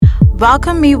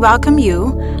welcome you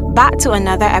back to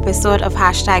another episode of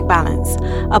Hashtag Balance,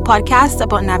 a podcast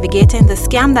about navigating the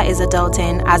scam that is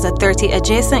adulting as a 30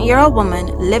 adjacent year old woman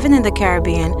living in the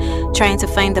Caribbean, trying to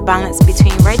find the balance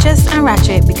between righteous and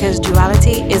ratchet because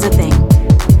duality is a thing.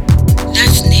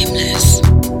 That's nameless.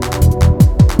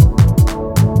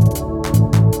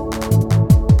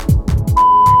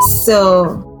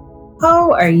 So,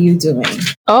 how are you doing?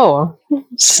 Oh,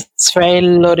 it's a very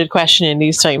loaded question in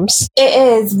these times. It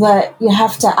is, but you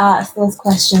have to ask those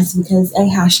questions because I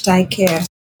hashtag care.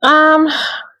 I'm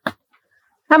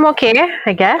okay,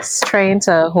 I guess. Trying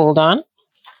to hold on.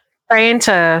 Trying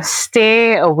to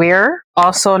stay aware.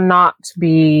 Also not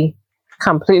be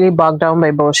completely bogged down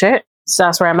by bullshit. So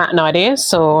that's where I'm at nowadays.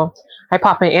 So I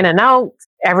pop in and out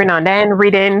every now and then,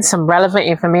 reading some relevant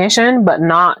information, but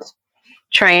not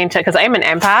trying to, because I'm an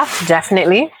empath,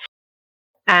 definitely.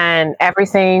 And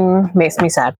everything makes me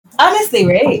sad. Honestly,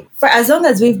 right? For as long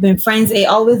as we've been friends, it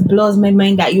always blows my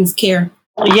mind that you care.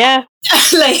 Yeah.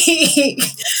 Like,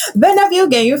 whenever you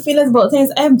get your feelings about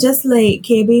things, I'm just like,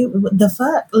 KB, what the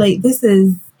fuck? Like,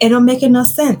 it don't make no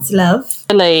sense, love.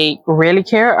 Like, really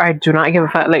care? I do not give a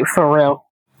fuck, like, for real.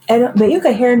 But you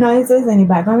can hear noises in the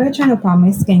background. We're trying to palm my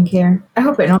skincare. I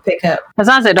hope it don't pick up. As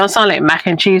long as it don't sound like mac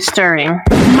and cheese stirring.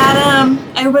 Madam,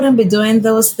 I wouldn't be doing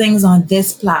those things on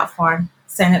this platform.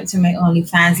 Sign up to my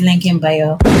OnlyFans link in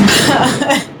bio.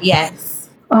 Yes.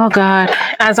 Oh God.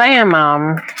 As I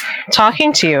am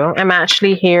talking to you, I'm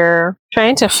actually here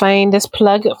trying to find this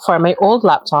plug for my old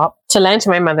laptop to lend to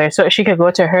my mother so she could go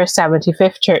to her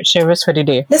 75th church service for the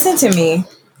day. Listen to me.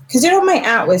 Because you know my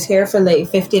aunt was here for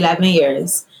like 11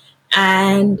 years.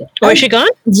 And... Oh, is she gone?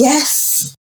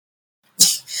 Yes.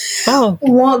 Oh.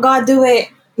 Won't God do it?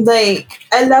 Like,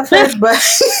 I love her,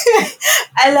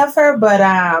 but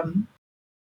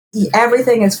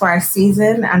everything is for a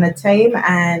season and a time,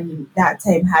 and that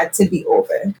time had to be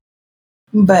over.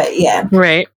 But yeah.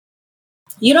 Right.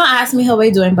 You don't ask me how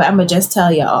we're doing, but I'm going to just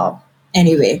tell y'all.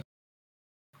 Anyway.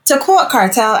 To quote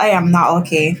Cartel, I am not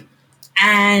okay.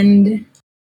 And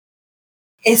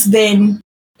it's been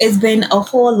a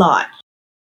whole lot.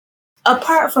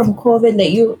 Apart from COVID,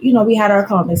 like you know, we had our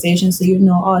conversation, so you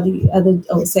know all the other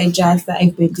outside jazz that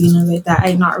I've been dealing with that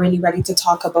I'm not really ready to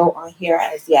talk about on here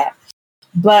as yet.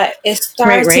 But it's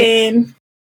starting,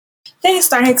 things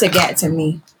starting to get to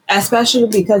me, especially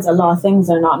because a lot of things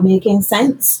are not making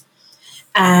sense.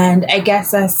 And I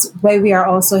guess that's why we are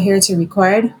also here to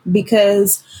record,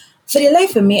 because for the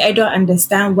life of me, I don't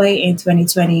understand why in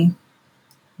 2020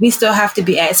 we still have to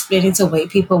be explaining to white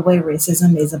people why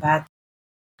racism is a bad thing.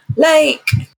 Like,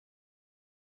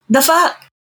 the fuck?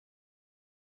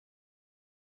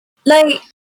 Like,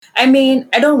 I mean,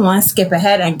 I don't want to skip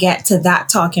ahead and get to that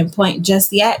talking point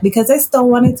just yet because I still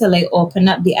wanted to like open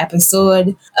up the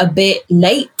episode a bit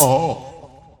late.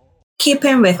 Oh.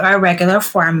 Keeping with our regular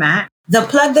format. The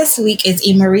plug this week is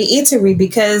Emery Eatery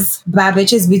because bad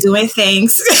bitches be doing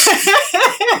things.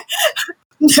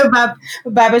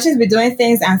 Bad bitches be doing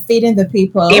things and feeding the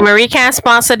people. Emery can't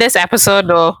sponsor this episode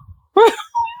though.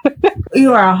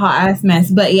 You are a hot ass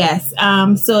mess. But yes,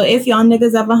 so if y'all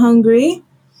niggas ever hungry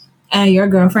and your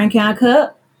girlfriend can't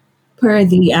cook, per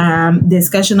the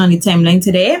discussion on the timeline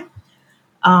today,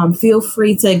 feel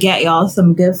free to get y'all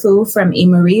some good food from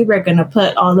Emery. We're gonna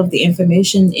put all of the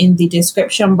information in the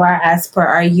description bar as per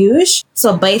our usual.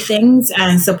 So buy things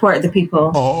and support the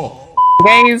people. Oh.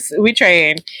 Guys, we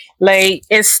trying. Like,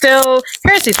 it's still,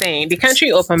 here's the thing, the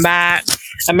country open back,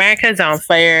 America's on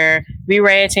fire, we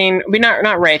rioting, we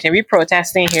not rioting, we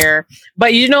protesting here,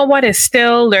 but you know what is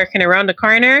still lurking around the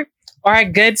corner? Our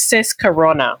good sis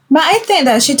Corona. But I think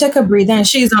that she took a breather and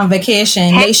she's on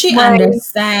vacation. Like, she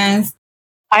understands.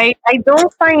 I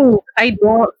don't find. I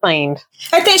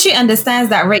think she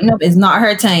understands that right now is not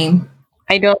her time.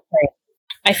 I don't find.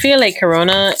 I feel like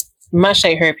Corona, much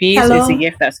like herpes, is a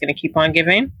gift that's going to keep on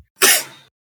giving.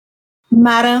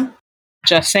 Madam.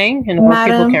 Just saying. And more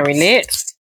people can relate.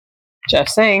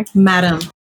 Just saying. Madam.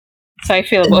 So I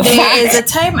feel about there that. is a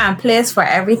time and place for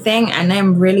everything, and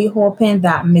I'm really hoping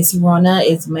that Miss Rona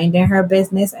is minding her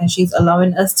business and she's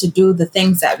allowing us to do the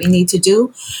things that we need to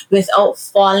do without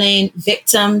falling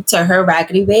victim to her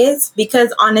raggedy ways.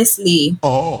 Because honestly,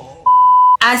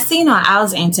 I've seen on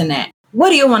Al's internet. What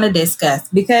do you want to discuss?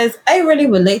 Because I really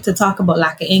would like to talk about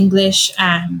like English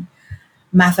and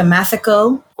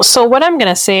mathematical. So what I'm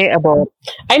going to say about,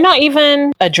 I'm not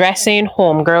even addressing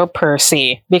homegirl per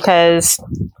se, because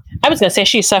I was going to say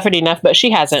she suffered enough, but she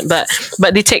hasn't. But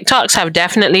the TikToks have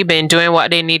definitely been doing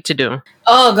what they need to do.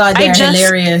 Oh, God, they're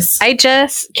hilarious. I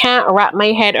just can't wrap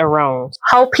my head around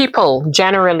how people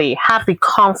generally have the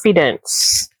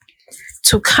confidence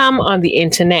to come on the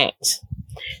internet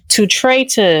to try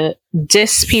to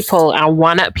diss people and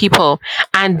one up people,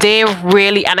 and they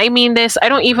really, and I mean this, I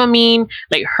don't even mean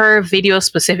like her video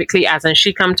specifically, as in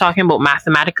she come talking about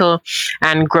mathematical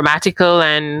and grammatical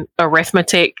and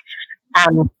arithmetic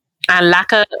and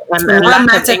lack of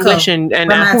English and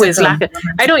who is lack of,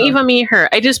 I don't even mean her.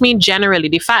 I just mean generally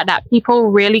the fact that people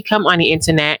really come on the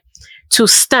internet to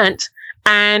stunt,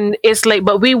 and it's like,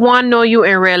 but we want to know you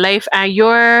in real life, and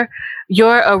your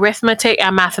arithmetic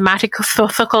and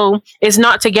mathematical is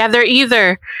not together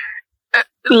either.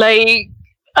 Like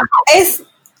it's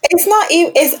not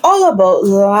even, it's all about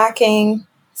lacking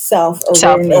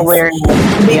self-awareness.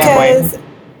 Because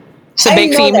it's a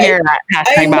big theme here at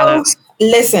Hashtag Balance.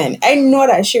 Listen, I know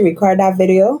that she recorded that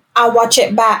video. I watch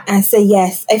it back and say,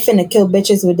 yes, I finna kill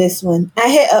bitches with this one. I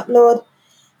hit upload,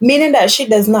 meaning that she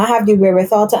does not have the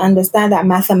wherewithal to understand that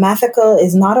mathematical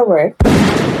is not a word.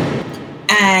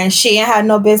 And she had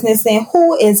no business saying,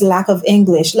 who is lack of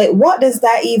English? Like, what does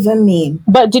that even mean?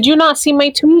 But did you not see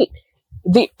my tweet?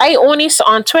 I only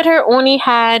on Twitter only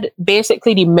had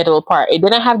basically the middle part. It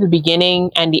didn't have the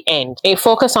beginning and the end. It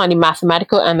focused on the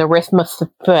mathematical and the arithmetic.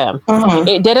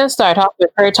 It didn't start off with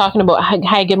her talking about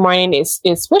hi, good morning. It's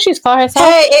what she's called herself.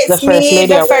 Hey, it's me,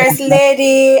 the first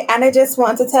lady, and I just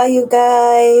want to tell you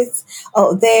guys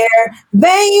out there,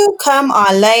 when you come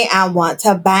online and want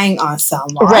to bang on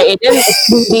someone, right? It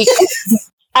didn't.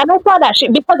 And I thought that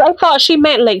because I thought she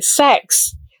meant like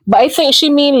sex, but I think she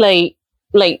mean like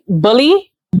bully.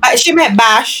 She meant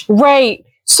bash. Right.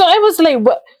 So I was like,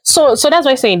 what? So that's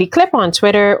why I'm saying the clip on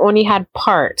Twitter only had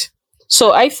part.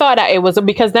 So I thought that it was,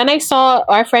 because then I saw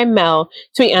our friend Mel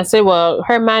tweet and say, well,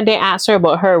 her man didn't ask her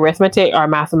about her arithmetic or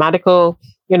mathematical,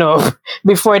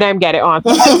 before them get it on.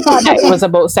 So I thought that it was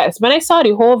about sex. When I saw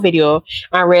the whole video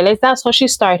and realized that's how she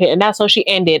started and that's how she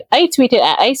ended, I tweeted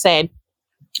and I said,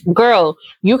 girl,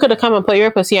 you could have come and put your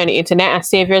pussy on the internet and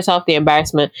save yourself the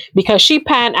embarrassment, because she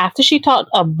panned after she talked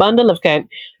a bundle of cunt.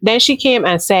 Then she came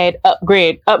and said,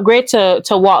 upgrade to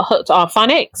what, hooked on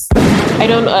phonics? I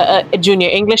don't junior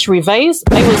English revised.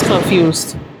 I was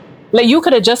confused. Like, you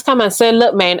could have just come and said,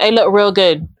 look, man, I look real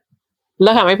good.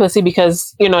 Look at my pussy,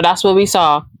 because that's what we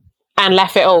saw, and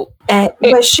left it out.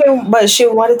 But she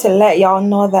wanted to let y'all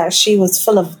know that she was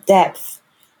full of depth.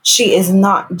 She is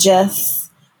not just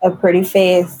a pretty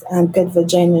face and good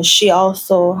vagina. She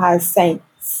also has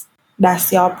sense.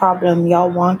 That's y'all problem. Y'all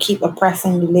want to keep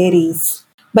oppressing the ladies.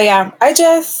 But yeah, I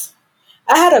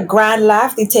had a grand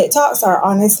laugh. The TikToks are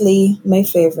honestly my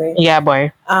favorite. Yeah,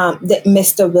 boy. The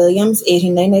Mr. Williams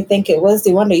 89, I think it was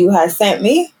the one that you had sent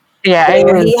me. Yeah,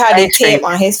 he had a tape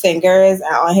on his fingers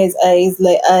and on his eyes.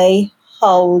 Like, I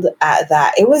hold at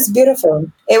that. It was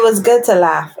beautiful. It was good to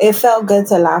laugh. It felt good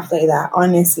to laugh like that,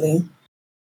 honestly.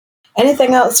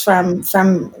 Anything else from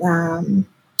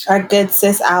our good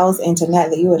sis Owl's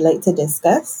internet that you would like to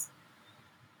discuss?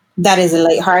 That is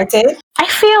lighthearted. I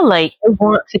feel like I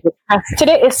want to discuss.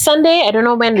 Today is Sunday. I don't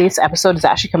know when this episode is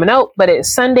actually coming out, but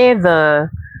it's Sunday the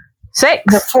 6th,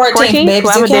 the 14th,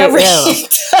 babes. You can't read.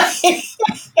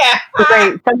 Yeah.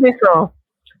 Right. So,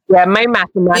 yeah, my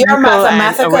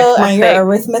mathematical and your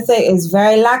arithmetic is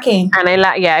very lacking. And I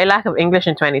lack of English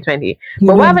in 2020.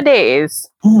 But whatever day is,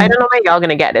 I don't know when y'all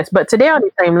gonna get this. But today on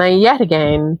the timeline, yet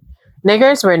again,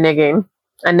 niggers were nigging.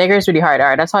 And niggers really hard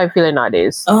are. That's how I'm feeling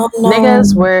nowadays. Oh, no.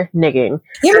 Niggas were nigging.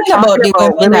 You mean about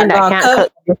the women that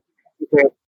can't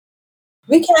cook?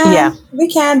 We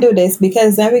can't do this,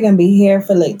 because then we're gonna be here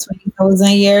for like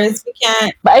 20,000 years. We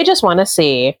can't. But I just want to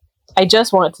say,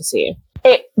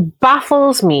 it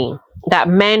baffles me that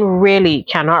men really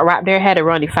cannot wrap their head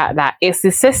around the fact that it's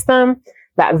the system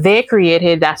that they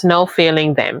created that's now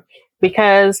failing them.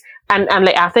 Because, and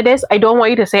like after this, I don't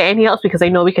want you to say anything else, because I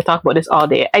know we could talk about this all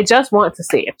day. I just want to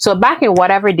say, so back in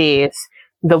whatever days,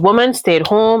 the woman stayed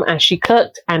home and she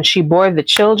cooked and she bore the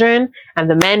children, and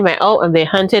the men went out and they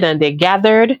hunted and they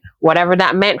gathered, whatever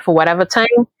that meant for whatever time.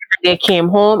 They came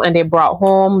home and they brought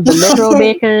home the literal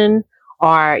bacon,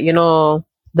 or,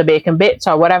 the bacon bits,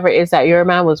 or whatever it is that your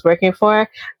man was working for,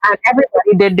 and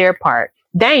everybody did their part.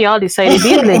 Then y'all decided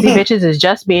these lazy bitches is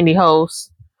just being the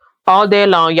host all day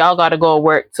long. Y'all gotta go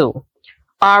work too.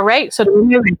 All right, so the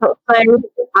women went outside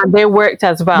and they worked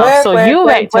as well. You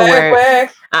went to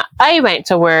work. I went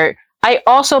to work. I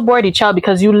also bore the child,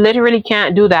 because you literally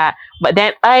can't do that. But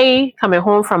then I coming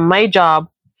home from my job,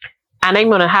 and I'm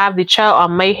gonna have the child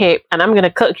on my hip, and I'm gonna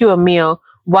cook you a meal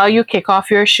while you kick off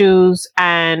your shoes,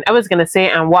 and I was gonna say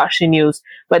and watch the news,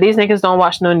 but these niggas don't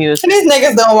watch no news. These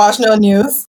niggas don't watch no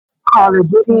news. Call of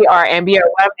Duty or NBA or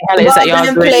whatever the hell it is that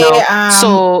y'all doing now.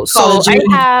 So I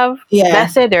have,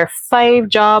 let's say there are 5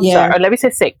 jobs, or let me say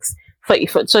 6. So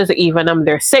it's an even number.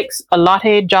 There's 6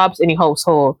 allotted jobs in the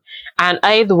household, and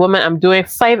I, the woman, I'm doing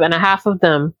 5.5 of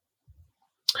them,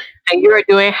 and you're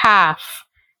doing half.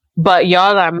 But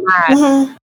y'all are mad.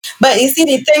 Mm-hmm. But you see,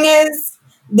 the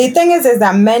thing is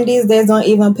that men these days don't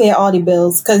even pay all the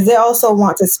bills because they also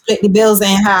want to split the bills in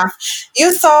half.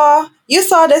 You saw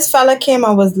this fella came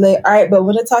and was like, all right, but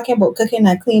when they're talking about cooking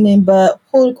and cleaning, but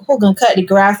who gonna cut the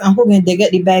grass and who gonna dig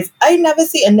up the beds? I never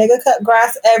see a nigga cut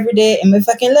grass every day in my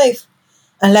fucking life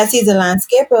unless he's a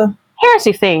landscaper. Here's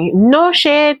the thing. No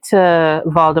shade to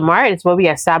Voldemort. It's what we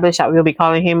established that we'll be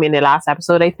calling him in the last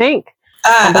episode, I think.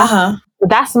 And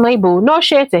that's my boo. No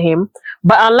shade to him.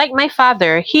 But unlike my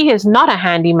father, he is not a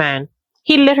handyman.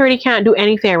 He literally can't do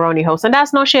anything around the house. And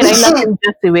that's no shit. I love him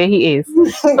just the way he is.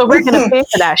 So we're going to pay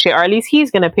for that shit. Or at least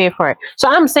he's going to pay for it. So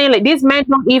I'm saying, like, these men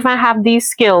don't even have these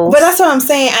skills. But that's what I'm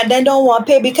saying. And they don't want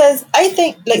to pay because I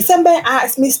think, like, somebody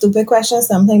asks me stupid questions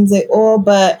sometimes, like, oh,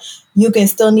 but you can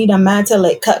still need a man to,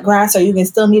 like, cut grass, or you can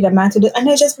still need a man to do. And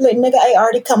I just be like, nigga, I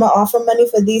already come and offer money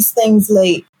for these things.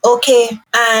 Like, okay,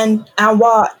 and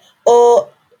what? Oh,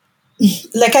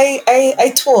 like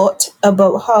I taught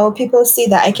about how people see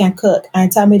that I can cook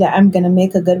and tell me that I'm gonna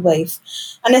make a good wife,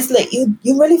 and it's like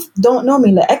you really don't know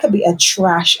me. Like, I could be a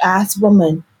trash ass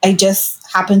woman. I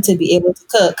just happen to be able to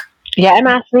cook. Yeah, I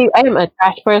am a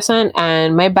trash person,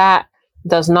 and my back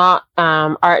does not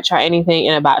arch or anything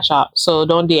in a back shop. So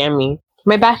don't DM me.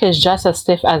 My back is just as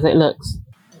stiff as it looks.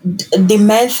 The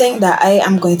men think that I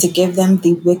am going to give them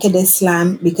the wickedest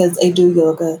slam because I do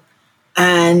yoga,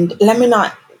 and let me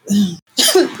not.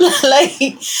 like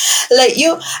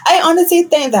you, I honestly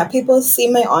think that people see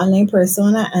my online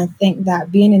persona and think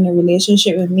that being in a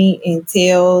relationship with me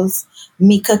entails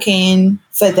me cooking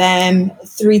for them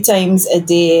 3 times a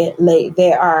day, like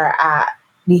they are at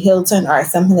the Hilton or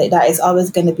something like that. It's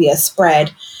always going to be a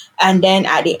spread, and then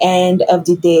at the end of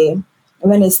the day,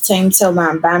 when it's time to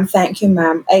bam, thank you,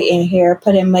 ma'am, I in here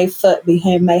putting my foot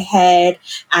behind my head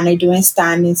and I doing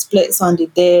standing splits on the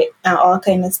dick and all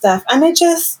kind of stuff. And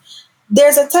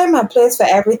there's a time and place for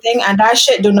everything, and that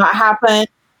shit do not happen. It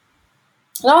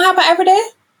don't happen every day.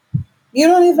 You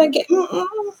don't even get.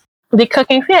 The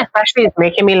cooking thing especially is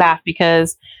making me laugh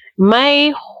because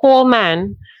my whole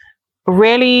man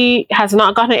really has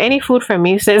not gotten any food from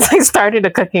me since I started the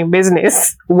cooking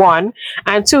business. 1,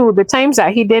 and 2, the times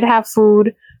that he did have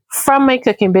food from my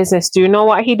cooking business, do you know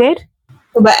what he did?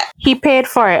 But he paid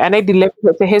for it and I delivered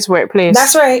it to his workplace.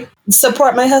 That's right.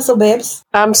 Support my hustle, babes.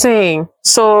 I'm saying.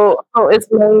 So it's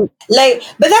like,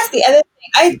 but that's the other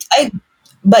thing.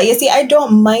 But you see, I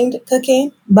don't mind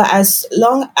cooking, but as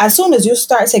soon as you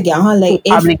start to get on, like,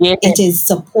 if it is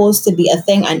supposed to be a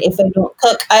thing, and if I don't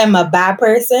cook, I am a bad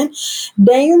person,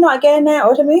 then you're not getting that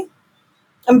out of me.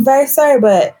 I'm very sorry,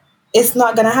 but it's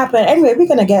not going to happen. Anyway, we're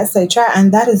going to get sidetracked,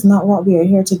 and that is not what we are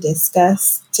here to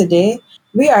discuss today.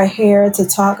 We are here to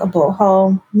talk about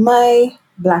how my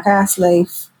black ass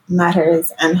life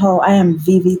matters and how I am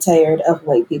VV tired of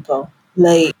white people.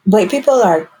 Like, white people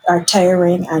are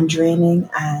tiring and draining,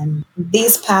 and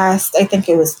these past, I think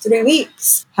it was 3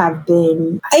 weeks, have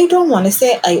been, I don't want to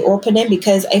say eye-opening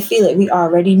because I feel like we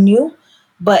already knew,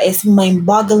 but it's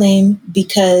mind-boggling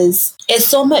because it's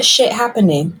so much shit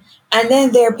happening. And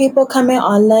then there are people coming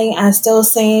online and still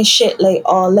saying shit like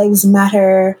all lives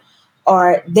matter,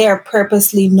 or they're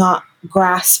purposely not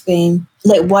grasping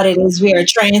like what it is we are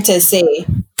trying to say.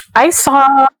 I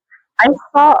saw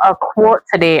a quote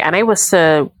today, and I was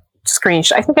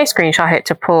screenshot. I think I screenshot it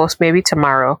to post maybe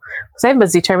tomorrow because I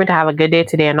was determined to have a good day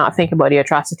today and not think about the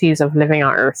atrocities of living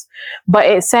on Earth. But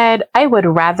it said, I would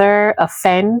rather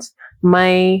offend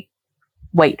my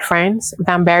white friends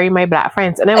than bury my black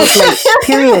friends. And I was like,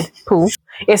 period, poo.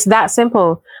 It's that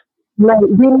simple. Like,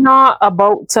 we're not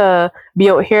about to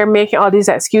be out here making all these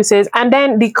excuses. And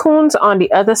then the coons on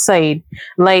the other side,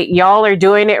 like, y'all are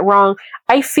doing it wrong.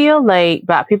 I feel like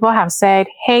black people have said,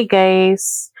 hey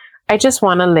guys, I just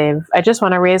want to live. I just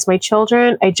want to raise my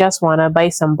children. I just want to buy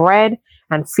some bread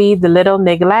and feed the little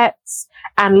nigglets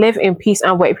and live in peace.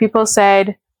 And white people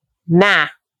said, nah.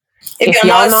 If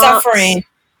y'all not suffering,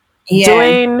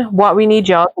 doing what we need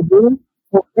y'all to do,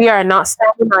 if we are not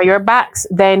standing on your backs,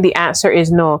 then the answer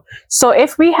is no. So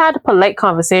if we had polite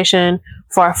conversation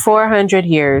for 400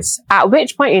 years, at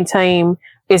which point in time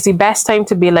is the best time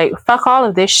to be like, fuck all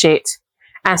of this shit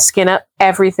and skin up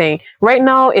everything? Right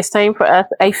now, it's time for us,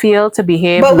 I feel, to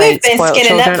behave but like we've been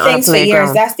skinning up things for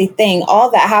years. That's the thing.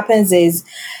 All that happens is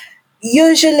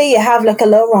usually you have like a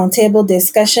little round table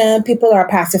discussion. People are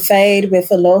pacified with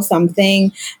a little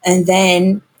something, and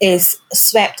then it's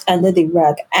swept under the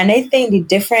rug. And I think the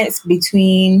difference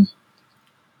between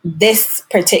this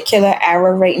particular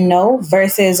era right now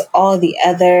versus all the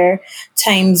other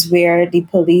times where the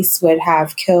police would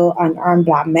have killed unarmed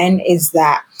black men is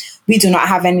that we do not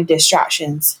have any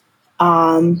distractions.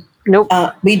 Nope.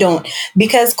 We don't,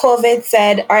 because COVID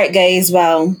said, all right, guys,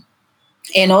 well,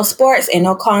 in no sports, in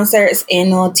no concerts, in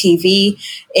no TV,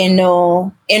 in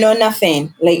no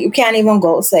nothing. Like, you can't even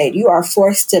go outside. You are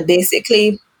forced to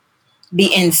basically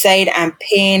be inside and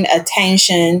paying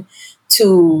attention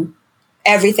to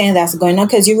everything that's going on,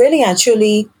 because you really and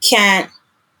truly can't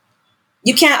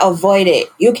avoid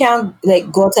it. You can't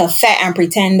like go to a fete and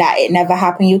pretend that it never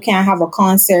happened. You can't have a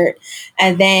concert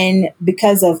and then,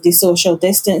 because of the social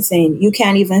distancing, you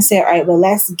can't even say, all right, well,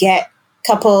 let's get a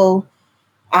couple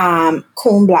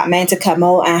cool black men to come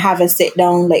out and have a sit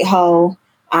down, like how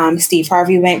Steve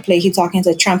Harvey went play. He talking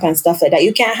to Trump and stuff like that.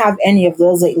 You can't have any of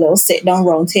those like little sit down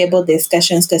round table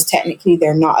discussions, because technically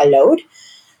they're not allowed.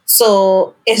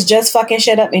 So it's just fucking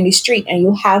shit up in the street, and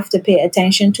you have to pay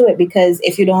attention to it, because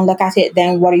if you don't look at it,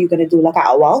 then what are you going to do? Look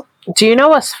at a wall? Do you know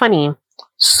what's funny?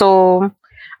 So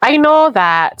I know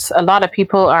that a lot of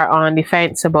people are on the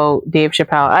fence about Dave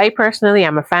Chappelle. I personally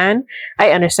am a fan. I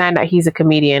understand that he's a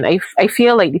comedian. I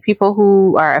feel like the people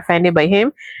who are offended by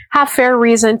him have fair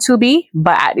reason to be,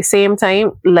 but at the same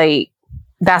time, like,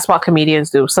 that's what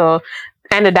comedians do. So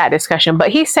end of that discussion. But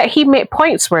he said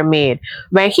points were made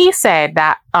when he said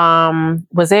that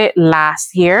was it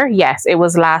last year? Yes, it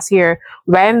was last year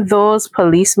when those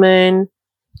policemen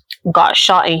got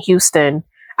shot in Houston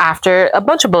after a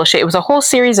bunch of bullshit. It was a whole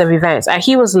series of events. And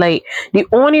he was like, the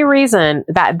only reason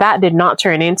that did not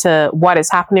turn into what is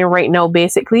happening right now,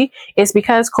 basically, is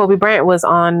because Kobe Bryant was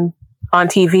on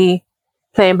TV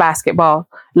playing basketball.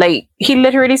 Like, he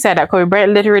literally said that Kobe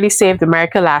Bryant literally saved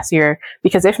America last year,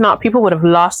 because if not, people would have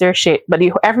lost their shit. But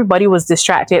everybody was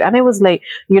distracted. And it was like,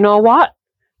 you know what?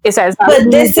 It says,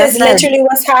 but this is literally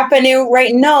what's happening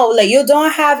right now. Like, you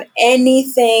don't have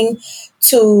anything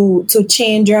to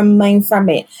change your mind from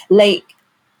it. Like,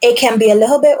 it can be a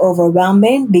little bit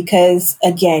overwhelming because,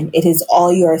 again, it is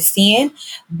all you're seeing.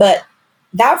 But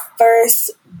that first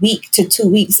week to 2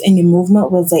 weeks in the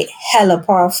movement was like hella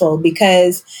powerful,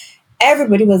 because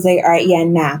everybody was like, all right, yeah,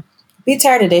 nah, we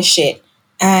tired of this shit.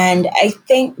 And I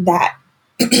think that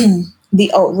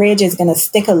the outrage is going to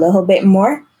stick a little bit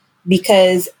more,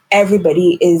 because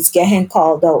everybody is getting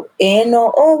called out. And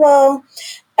oh, well,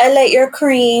 I like your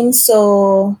cream,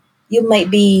 so you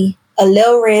might be a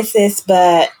little racist,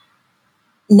 but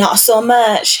not so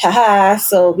much. Haha.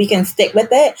 So we can stick with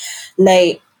it.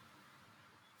 Like,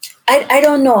 I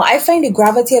don't know. I find the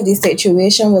gravity of the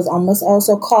situation was almost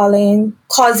also causing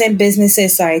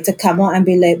businesses, to come out and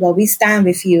be like, well, we stand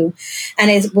with you.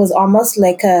 And it was almost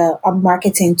like a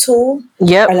marketing tool,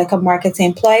 yep, or like a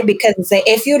marketing ploy, because it's like,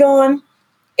 if you don't,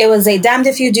 it was a damned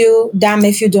if you do, damn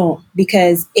if you don't.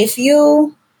 Because if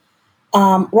you,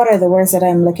 what are the words that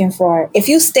I'm looking for? If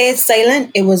you stayed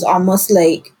silent, it was almost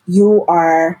like you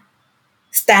are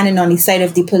standing on the side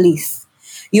of the police.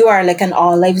 You are like an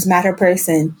all lives matter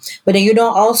person, but then you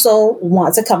don't also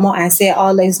want to come out and say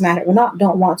all lives matter. Well,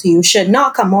 don't want to. You should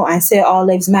not come out and say all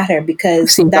lives matter,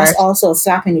 because that's also a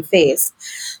slap in the face.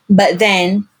 But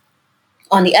then,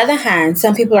 on the other hand,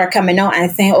 some people are coming out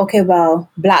and saying, okay, well,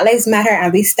 Black Lives Matter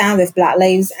and we stand with Black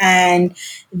lives. And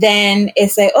then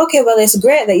it's like, okay, well, it's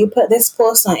great that you put this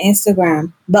post on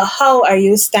Instagram, but how are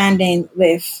you standing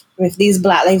with these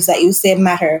Black lives that you say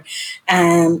matter,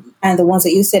 and the ones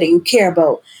that you say that you care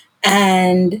about?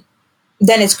 And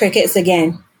then it's crickets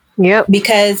again. Yep.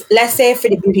 Because let's say for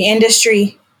the beauty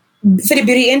industry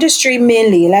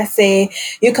mainly, let's say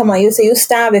you come on, you say you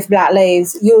stand with Black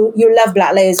lives, you love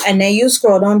Black lives, and then you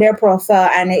scroll down their profile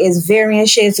and it is varying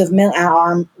shades of milk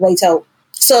and white out.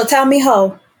 So tell me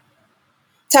how.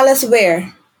 Tell us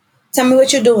where. Tell me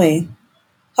what you're doing.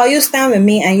 How you stand with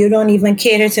me and you don't even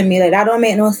cater to me? Like, that don't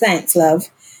make no sense, love.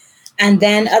 And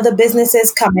then other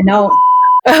businesses coming out.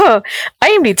 Oh, I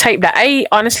am the type that I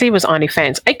honestly was on the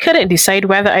fence. I couldn't decide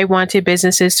whether I wanted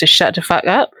businesses to shut the fuck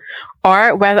up,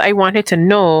 or whether I wanted to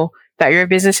know that your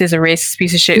business is a racist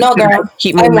piece of shit. No, girl,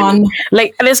 keep I moving. won.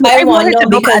 Like, I wanted to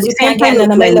know, because you can't get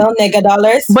none of my little nigga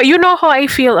dollars. But you know how I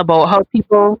feel about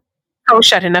how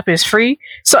shutting up is free.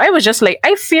 So I was just like,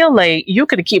 I feel like you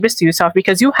could keep this to yourself,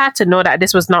 because you had to know that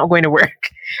this was not going to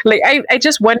work. Like, I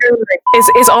just wonder, like,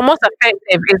 it's almost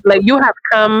offensive. It's like you have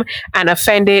come and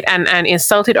offended and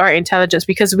insulted our intelligence,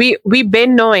 because we've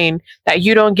been knowing that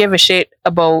you don't give a shit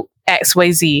about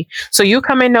XYZ. So you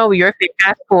coming now with your fake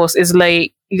ass post is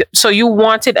like, so you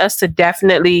wanted us to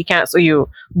definitely cancel you.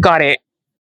 Got it.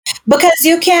 Because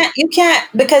you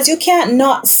can't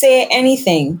not say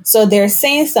anything. So they're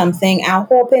saying something and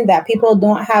hoping that people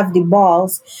don't have the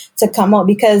balls to come up,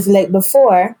 because like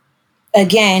before,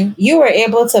 again, you were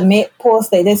able to make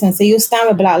posts like this and say you stand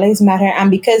with Black Lives Matter, and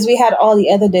because we had all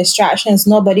the other distractions,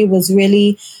 nobody was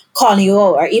really calling you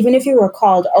out. Or even if you were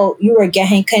called out, you were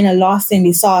getting kind of lost in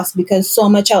the sauce because so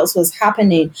much else was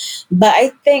happening. But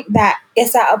I think that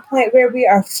it's at a point where we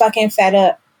are fucking fed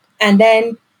up. And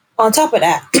then on top of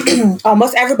that,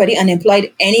 almost everybody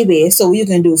unemployed anyway. So what you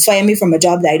can do? Fire me from a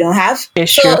job that I don't have?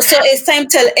 It's So true. so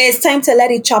it's time to let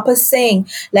the chopper sing.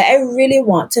 Like I really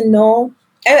want to know.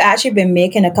 I've actually been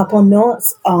making a couple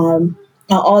notes on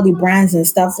all the brands and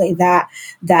stuff like that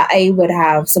that I would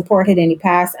have supported in the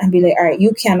past, and be like, all right,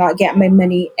 you cannot get my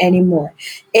money anymore.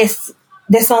 It's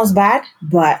This sounds bad,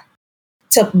 but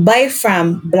to buy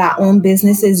from Black owned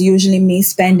businesses usually means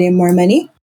spending more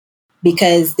money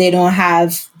because they don't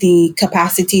have the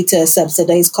capacity to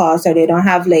subsidize costs, or they don't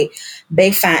have like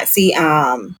big fancy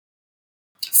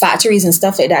factories and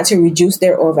stuff like that to reduce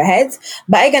their overheads.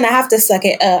 But I'm gonna have to suck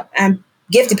it up and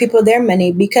give the people their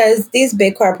money, because these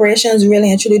big corporations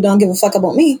really and truly don't give a fuck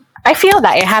about me. I feel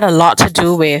that it had a lot to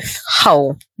do with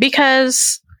how,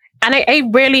 because, and I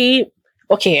really,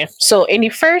 okay, so in the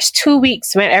first 2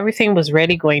 weeks when everything was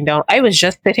really going down, I was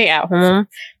just sitting at home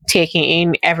taking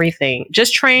in everything,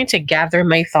 just trying to gather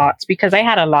my thoughts because I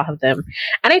had a lot of them.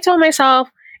 And I told myself,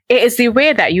 it is the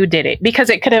way that you did it, because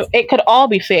it could all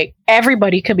be fake.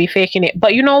 Everybody could be faking it.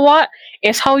 But you know what?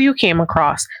 It's how you came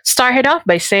across. Started off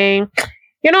by saying,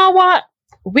 you know what?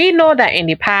 We know that in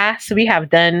the past we have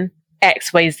done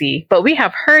XYZ, but we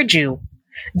have heard you.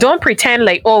 Don't pretend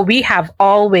like, oh, we have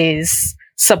always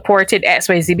supported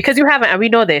XYZ, because you haven't, and we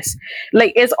know this.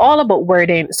 Like, it's all about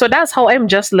wording. So that's how I'm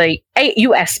just like, hey,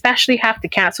 you especially have to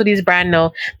cancel these brand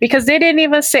now, because they didn't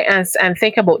even sit and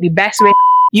think about the best way.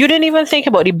 You didn't even think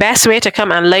about the best way to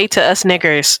come and lie to us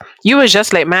niggers. You was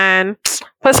just like, man,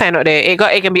 put sign out there.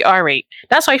 It can be alright.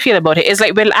 That's how I feel about it. It's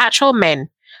like we're actual men.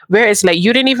 Where it's like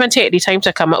you didn't even take the time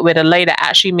to come up with a lie that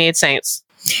actually made sense.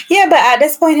 Yeah, but at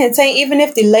this point in time, even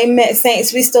if the lie makes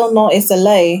sense, we still know it's a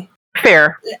lie.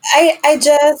 Fair. I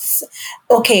just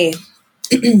okay.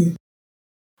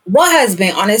 What has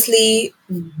been honestly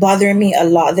bothering me a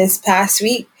lot this past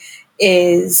week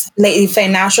is like the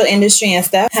financial industry and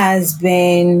stuff has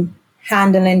been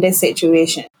handling this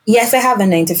situation. Yes, I have a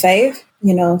 9 to 5.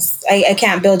 You know, I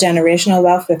can't build generational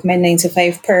wealth with my 9 to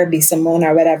 5 per be Simone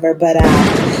or whatever, but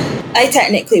I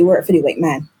technically work for the white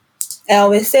man. I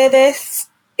always say this,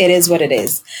 it is what it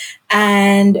is.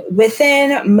 And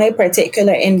within my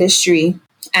particular industry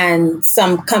and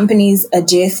some companies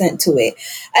adjacent to it,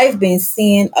 I've been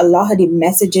seeing a lot of the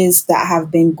messages that have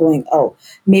been going out.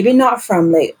 Maybe not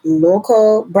from like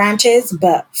local branches,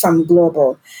 but from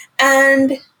global.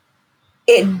 And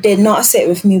it did not sit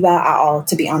with me well at all,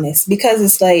 to be honest, because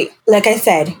it's like I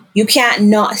said, you can't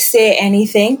not say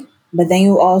anything, but then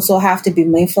you also have to be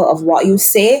mindful of what you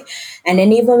say. And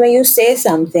then even when you say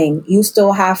something, you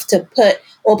still have to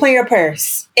open your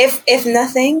purse. If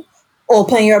nothing,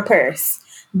 open your purse.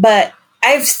 But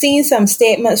I've seen some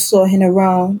statements floating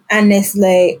around, and it's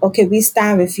like, okay, we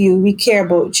stand with you, we care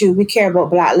about you, we care about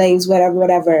Black lives, whatever,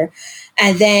 whatever.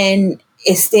 And then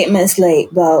it's statements like,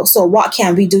 well, so what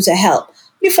can we do to help?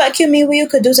 You fuck you mean what you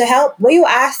could do to help? Were you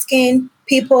asking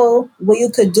people what you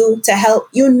could do to help?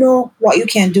 You know what you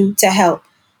can do to help.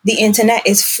 The internet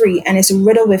is free and it's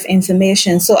riddled with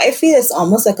information. So I feel it's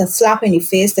almost like a slap in the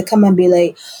face to come and be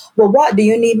like, well, what do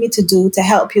you need me to do to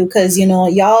help you? Because, you know,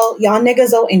 y'all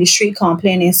niggas out in the street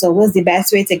complaining. So what's the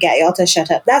best way to get y'all to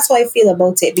shut up? That's how I feel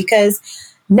about it, because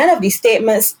none of these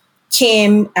statements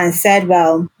came and said,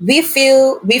 well, we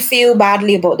feel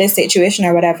badly about this situation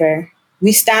or whatever.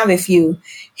 We stand with you.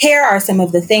 Here are some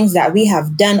of the things that we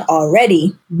have done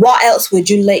already. What else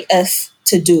would you like us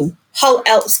to do? How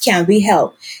else can we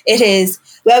help? It is,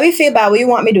 well, we feel bad. What you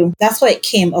want me to do? That's what it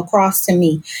came across to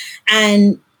me.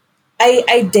 And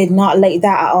I did not like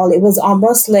that at all. It was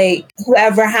almost like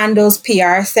whoever handles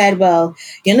PR said, well,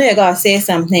 you know, you gotta say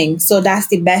something. So that's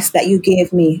the best that you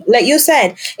gave me. Like you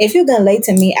said, if you're gonna lie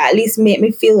to me, at least make me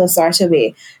feel a sort of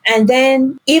way. And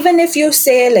then even if you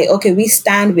say like, okay, we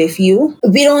stand with you,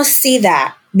 we don't see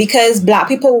that, because Black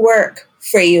people work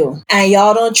for you and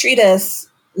y'all don't treat us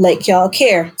like y'all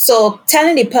care. So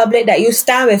telling the public that you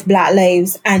stand with Black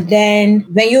lives, and then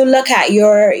when you look at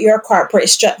your corporate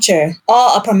structure,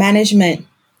 all upper management,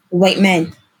 white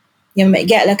men. You might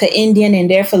get like an Indian in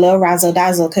there for a little razzle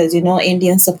dazzle, because you know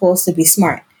Indians supposed to be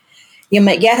smart. You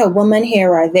might get a woman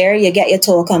here or there. You get your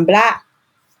token Black.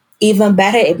 Even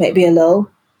better, it might be a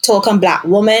little token Black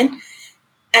woman,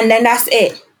 and then that's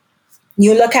it.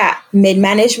 You look at mid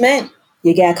management,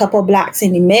 you get a couple blacks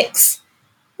in the mix.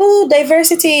 Ooh,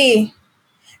 diversity.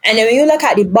 And then when you look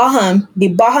at the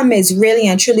bottom is really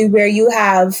and truly where you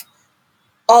have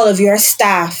all of your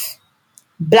staff,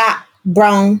 black,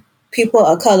 brown, people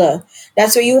of color.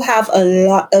 That's where you have a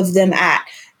lot of them at.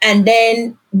 And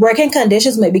then working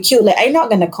conditions might be cute. Like, I'm not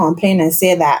going to complain and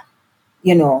say that,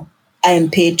 I am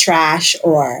paid trash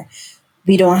or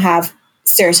we don't have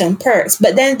certain perks.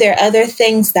 But then there are other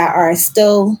things that are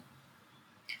still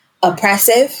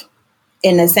oppressive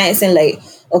in a sense, and like,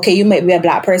 okay, you might be a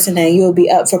black person and you'll be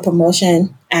up for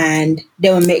promotion and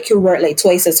they will make you work like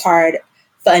twice as hard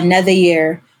for another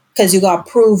year because you got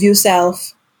to prove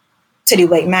yourself to the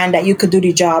white man that you could do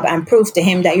the job and prove to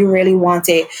him that you really want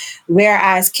it.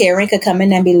 Whereas Karen could come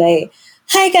in and be like,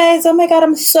 hi guys, oh my God,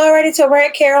 I'm so ready to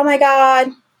work here, oh my God.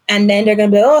 And then they're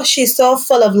going to be, oh, she's so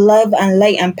full of love and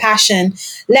light and passion.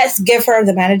 Let's give her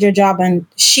the manager job and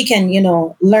she can,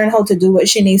 learn how to do what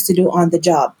she needs to do on the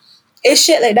job. It's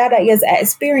shit like that gets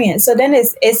experience. So then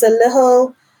it's a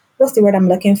little, what's the word I'm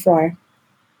looking for?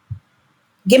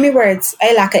 Give me words.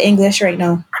 I lack of English right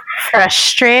now.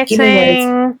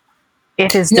 Frustrating.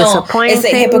 It is disappointing. It's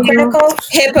like hypocritical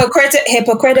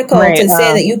right, to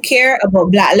say that you care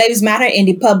about Black Lives Matter in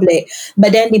the public,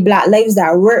 but then the Black lives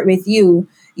that work with you,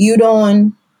 you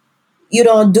don't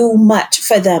do much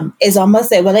for them. It's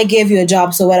almost like, well, I gave you a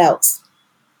job, so what else?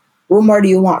 What more do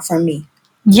you want from me?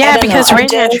 Yeah, because right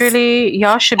now, truly,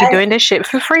 y'all should be doing this shit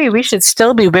for free. We should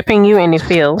still be whipping you in the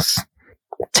fields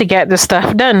to get the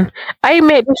stuff done. I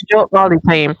make this joke all the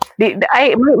time.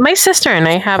 My sister and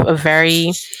I have a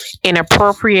very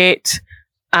inappropriate,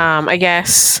 I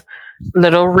guess,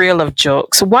 little reel of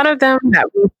jokes. One of them that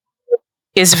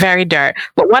is very dark,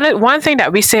 but one thing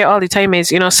that we say all the time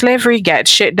is, slavery gets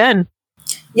shit done.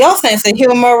 Y'all sense of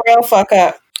humor real fuck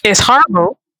up. It's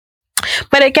horrible.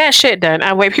 But it gets shit done,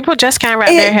 and white people just can't wrap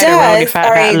their head around the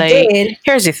fact that, like,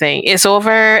 here's the thing: it's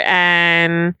over,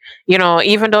 and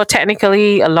even though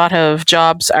technically a lot of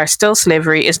jobs are still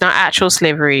slavery, it's not actual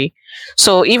slavery.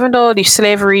 So even though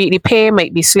the pay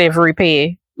might be slavery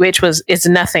pay, which is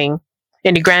nothing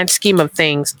in the grand scheme of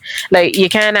things, like you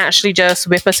can't actually just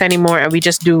whip us anymore, and we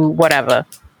just do whatever.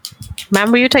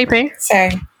 Ma'am, were you typing?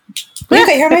 Sorry, you can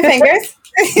hear my fingers.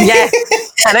 Yes,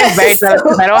 and I'm very jealous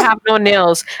because I don't have no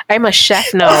nails. I'm a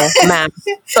chef now, ma'am.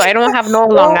 So I don't have no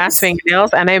long ass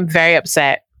fingernails, and I'm very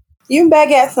upset. You better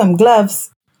get some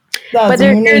gloves. But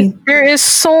there is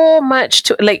so much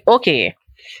to, like, okay.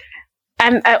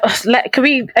 And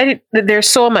there's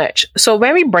so much. So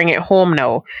when we bring it home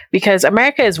now, because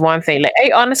America is one thing. Like,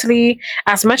 I honestly,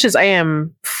 as much as I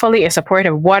am fully in support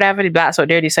of whatever the blacks out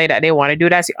there decide that they want to do,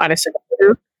 that's the honest thing to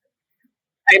do.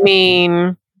 I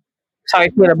mean, sorry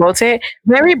to feel about it.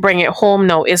 When we bring it home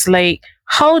now, it's like,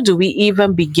 how do we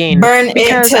even begin? Burn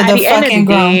because it to the fucking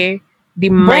ground. Day, the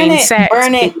mindset.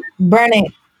 Burn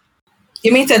it.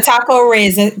 You mean to tackle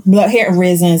raisins?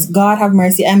 Raisins. God have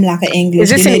mercy. I'm lack of English.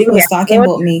 Is this the lady was talking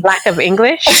about me. Lack of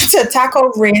English? To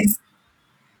tackle raisins.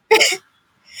 This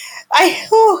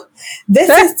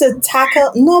is to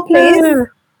tackle. No, please.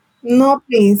 No,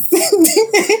 please.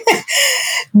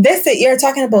 You're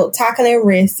talking about tackling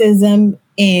racism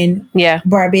in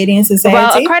Barbadian society.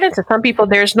 Well, according to some people,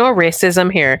 there's no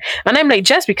racism here, and I'm like,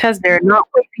 just because they're not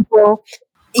white people.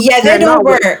 Yeah, they don't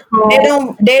work.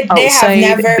 They have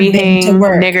never been to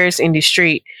work. Niggers in the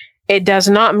street. It does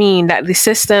not mean that the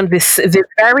system, the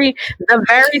very same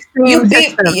system. You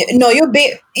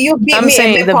beat I'm me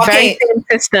saying in the my very same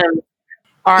system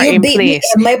are in place,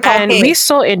 and we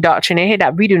so indoctrinated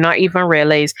that we do not even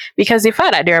realize, because the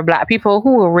fact that there are black people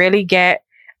who will really get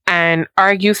and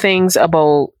argue things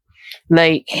about,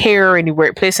 like, hair in the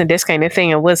workplace and this kind of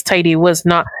thing, and was tidy, was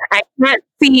not. I can't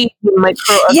see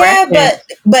microaggression. Yeah,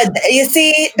 but you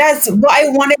see, that's what I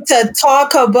wanted to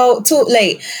talk about too.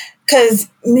 Like, because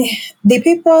the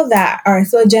people that are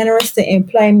so generous to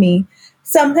employ me,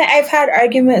 sometimes I've had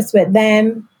arguments with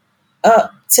them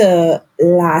up to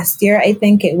last year, I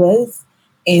think it was,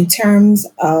 in terms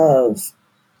of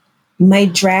my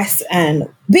dress, and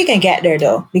we can get there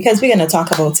though, because we're going to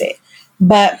talk about it.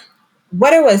 But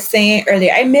what I was saying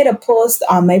earlier, I made a post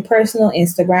on my personal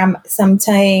Instagram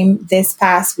sometime this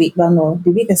past week. Well, no,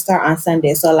 the week can start on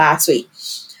Sunday, so last week.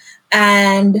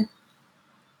 And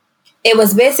it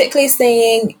was basically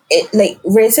saying,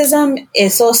 racism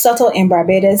is so subtle in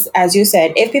Barbados, as you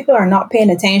said. If people are not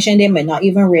paying attention, they might not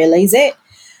even realize it.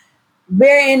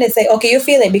 Wherein it's like, okay, you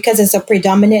feel it because it's a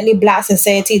predominantly black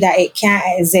society that it can't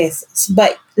exist.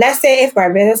 But let's say if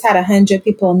Barbados had 100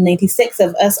 people, 96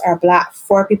 of us are black,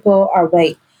 4 people are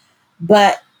white.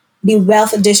 But the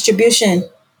wealth distribution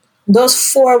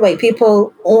Those four white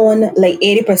people own like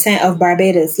 80% of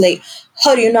Barbados. Like,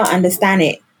 how do you not understand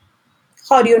it?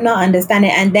 How do you not understand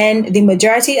it? And then the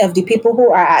majority of the people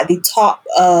who are at the top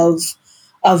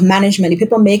of management, the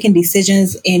people making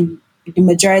decisions in the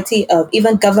majority of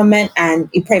even government and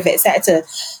the private sector,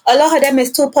 a lot of them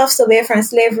is two puffs away from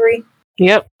slavery.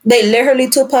 Yep. They literally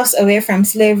two puffs away from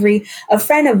slavery. A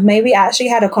friend of mine, we actually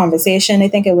had a conversation. I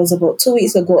think it was about 2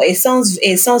 weeks ago. It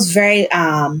sounds very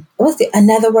what's the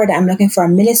another word that I'm looking for?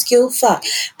 Minuscule. Fuck.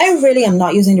 I really am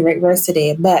not using the right words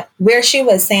today. But where she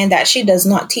was saying that she does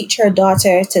not teach her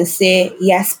daughter to say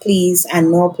yes please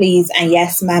and no please and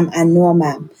yes ma'am and no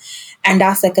ma'am. And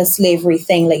that's like a slavery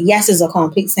thing. Like yes is a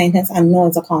complete sentence and no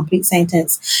is a complete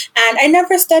sentence. And I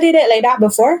never studied it like that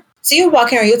before. So you're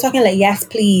walking around, you're talking like yes,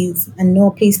 please, and no,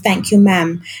 please, thank you,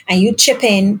 ma'am. And you chip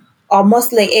in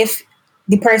almost like if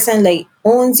the person like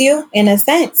owns you in a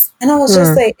sense. And I was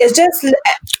just like, it's just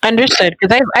Understood,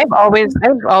 because I've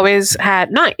always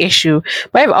had not issue,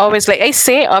 but I've always like I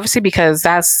say it obviously because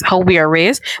that's how we are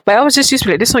raised. But I was just used to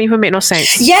be like this don't even make no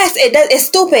sense. yes, it does. It's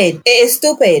stupid. It is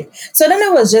stupid. So then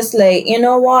it was just like, you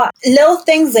know what? Little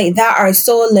things like that are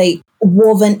so like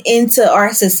woven into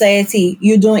our society,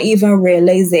 you don't even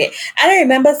realize it. And I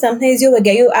remember sometimes you would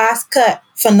get your ass cut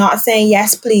for not saying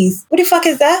yes, please. What the fuck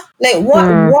is that? Like, what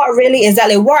really is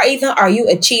that? Like, what even are you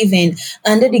achieving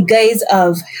under the guise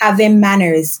of having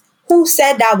manners? Who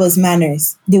said that was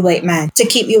manners? The white man to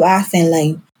keep you ass in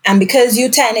line. And because you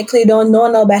technically don't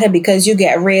know no better because you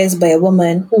get raised by a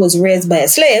woman who was raised by a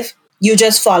slave, you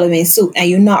just following suit and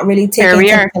you're not really Here taking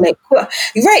we time are. to like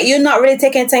right, you're not really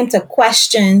taking time to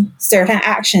question certain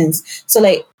actions. So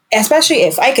like especially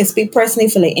if I can speak personally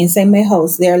for like inside my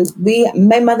house,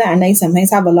 my mother and I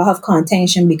sometimes have a lot of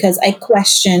contention because I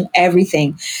question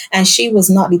everything. And she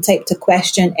was not the type to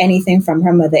question anything from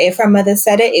her mother. If her mother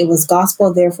said it, it was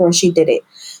gospel, therefore she did it.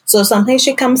 So sometimes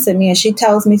she comes to me and she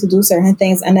tells me to do certain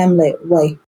things and I'm like,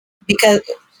 why?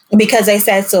 Because I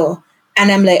said so. And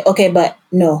I'm like, okay, but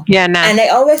no. Yeah, nah. And I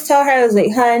always tell her, I was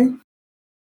like, hun,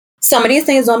 some of these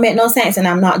things don't make no sense and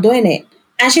I'm not doing it.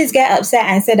 And she's get upset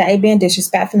and said that I being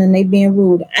disrespectful and they being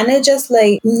rude. And it's just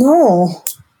like, no,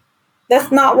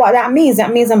 that's not what that means.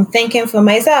 That means I'm thinking for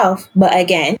myself. But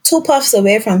again, two puffs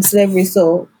away from slavery.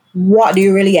 So what do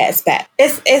you really expect?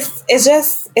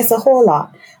 It's a whole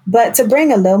lot. But to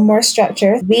bring a little more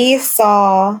structure, we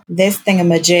saw this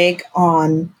thingamajig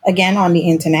on the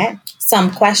internet.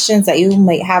 Some questions that you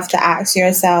might have to ask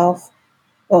yourself.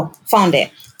 Oh, found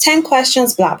it. 10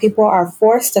 questions Black people are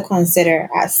forced to consider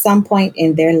at some point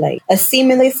in their life. A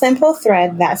seemingly simple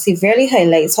thread that severely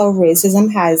highlights how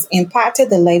racism has impacted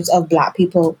the lives of Black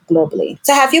people globally.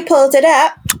 So, have you pulled it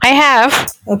up? I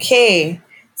have. Okay.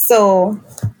 So,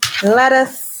 let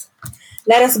us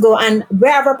go, and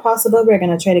wherever possible we're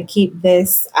going to try to keep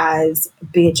this as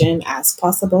Bajan as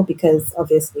possible because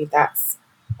obviously that's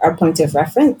our point of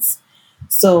reference.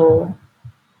 So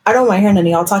I don't want to hear none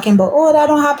of y'all talking about, oh, that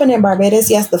don't happen in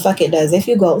Barbados. Yes, the fuck it does. If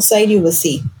you go outside, you will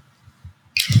see.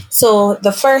 So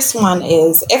the first one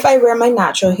is, if I wear my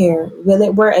natural hair, will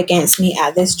it work against me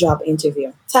at this job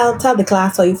interview? Tell the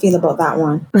class how you feel about that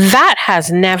one. That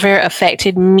has never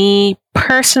affected me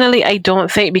personally, I don't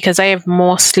think, because I have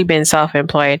mostly been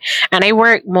self-employed and I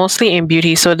work mostly in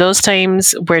beauty. So those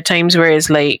times where it's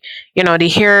like, the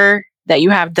hair that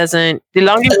you have doesn't, the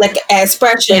longer Like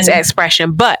expression. it's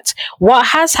expression. But what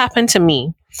has happened to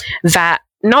me that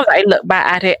now that I look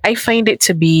back at it, I find it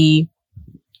to be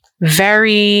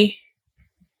very,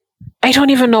 I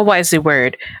don't even know what is the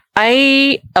word.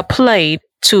 I applied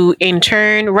to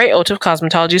intern right out of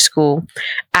cosmetology school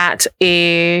at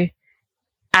a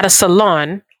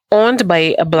salon owned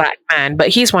by a Black man, but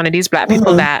he's one of these Black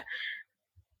people that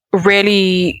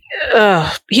really,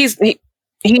 he's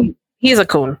a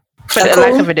coon, for the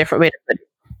lack of a different way to put it.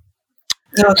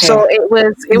 Okay. So it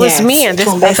was me and this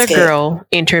coon other biscuit. girl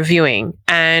interviewing,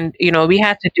 and we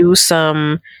had to do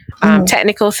some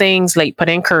technical things like put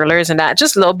in curlers and that,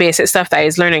 just little basic stuff that I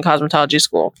was learning in cosmetology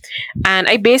school. And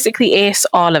I basically aced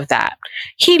all of that.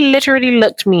 He literally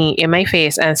looked me in my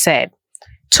face and said,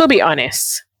 to be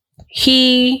honest,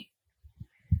 he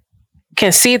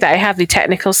can see that I have the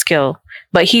technical skill,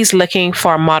 but he's looking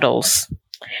for models.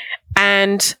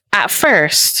 And at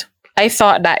first, I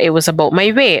thought that it was about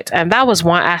my weight, and that was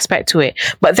one aspect to it.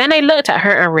 But then I looked at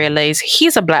her and realized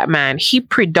he's a Black man. He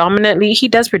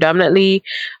does predominantly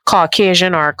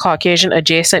Caucasian or Caucasian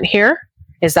adjacent hair.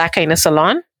 Is that kind of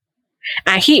salon?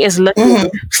 And he is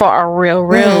looking for a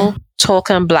real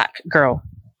token Black girl.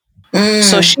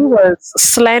 So she was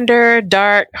slender,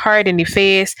 dark, hard in the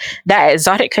face, that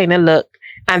exotic kind of look.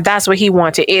 And that's what he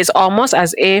wanted. It's almost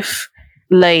as if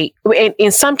like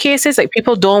in some cases, like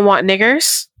people don't want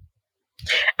niggers,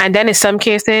 and then in some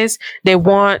cases they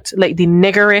want like the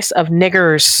niggerest of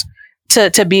niggers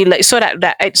to be like, so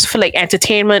that it's for like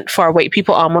entertainment for white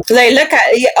people almost. Like, look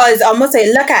at, yeah, it's almost like,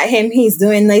 look at him, he's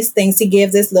doing nice things, he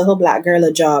gave this little black girl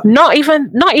a job. Not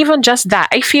even just that.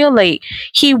 I feel like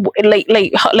he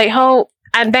like how,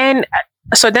 and then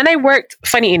so then I worked,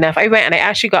 funny enough, I went and I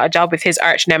actually got a job with his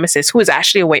arch nemesis, who is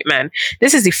actually a white man.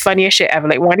 This is the funniest shit ever.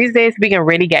 Like, one of these days we can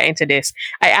really get into this.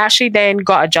 I actually then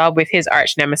got a job with his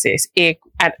arch nemesis, an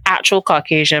actual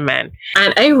Caucasian man.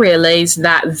 And I realized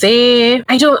that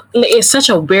it's such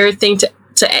a weird thing to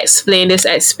explain this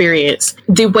experience.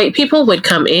 The white people would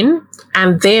come in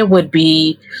and they would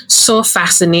be so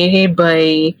fascinated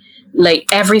by like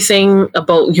everything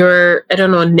about your, I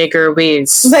don't know, nigger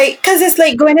ways. Like, because it's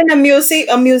like going in a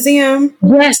museum.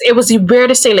 Yes, it was the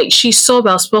weirdest thing. Like, she's so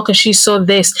well spoken, she's so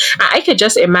this. I could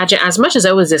just imagine, as much as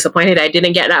I was disappointed I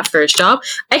didn't get that first job,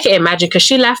 I can imagine, because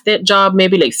she left that job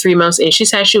maybe like 3 months in. She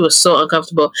said she was so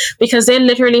uncomfortable because they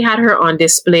literally had her on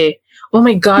display. Oh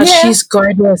my God, yeah. She's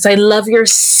gorgeous. I love your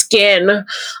skin.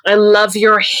 I love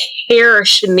your hair,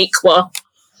 Shaniqua.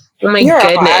 Oh my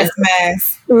goodness.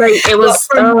 Mess. Like, it was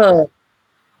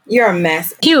you're a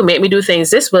mess. He would make me do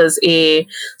things. This was a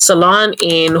salon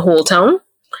in Whole Town,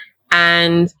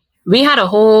 and we had a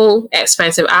whole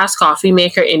expensive ass coffee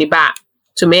maker in the back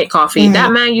to make coffee. Mm-hmm.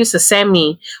 That man used to send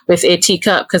me with a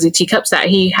teacup, because the teacups that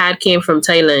he had came from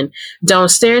Thailand,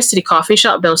 downstairs to the coffee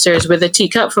shop downstairs with a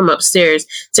teacup from upstairs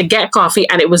to get coffee.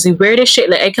 And it was the weirdest shit.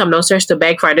 Like, I come downstairs to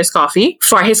beg for this coffee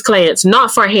for his clients,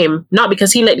 not for him, not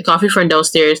because he liked the coffee from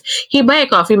downstairs. He buy a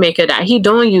coffee maker that he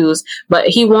don't use, but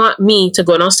he want me to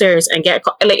go downstairs and get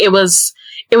like, it was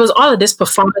all of this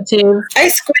performative. I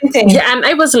squinting. Yeah, and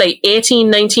I was like 18,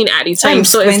 19 at the time.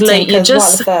 So it's like, you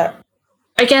just,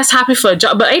 I guess, happy for a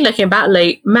job, but I looking back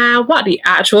like, man, what the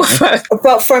actual fuck?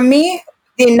 But for me,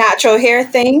 the natural hair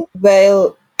thing,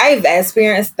 well, I've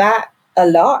experienced that a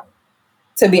lot,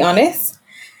 to be honest.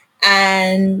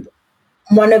 And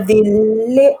one of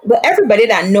but everybody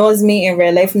that knows me in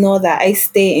real life know that I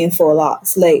stay in faux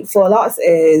locks. Like, faux locks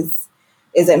is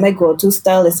like my go-to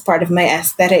style. It's part of my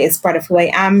aesthetic. It's part of who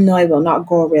I am. No, I will not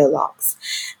grow real locks.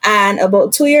 And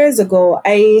about 2 years ago,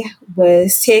 I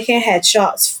was taking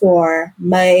headshots for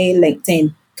my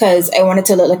LinkedIn because I wanted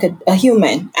to look like a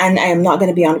human. And I am not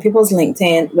going to be on people's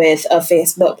LinkedIn with a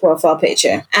Facebook profile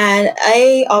picture. And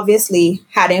I obviously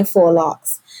had in faux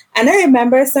locks. And I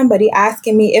remember somebody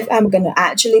asking me if I'm going to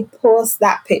actually post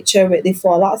that picture with the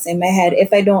faux locks in my head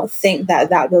if I don't think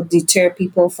that will deter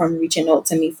people from reaching out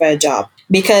to me for a job.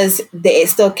 Because it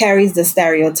still carries the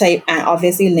stereotype, and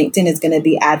obviously LinkedIn is going to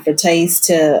be advertised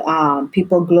to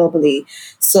people globally.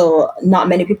 So not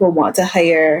many people want to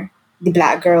hire the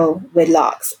black girl with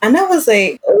locks. And I was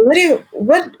like,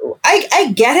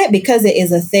 I get it because it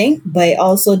is a thing, but it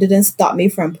also didn't stop me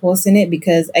from posting it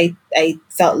because I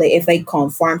felt like if I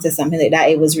conform to something like that,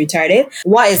 it was retarded.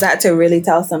 What is that to really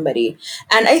tell somebody?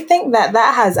 And I think that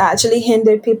has actually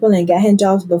hindered people in getting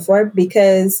jobs before,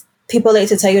 because people like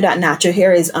to tell you that natural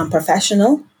hair is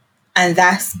unprofessional. And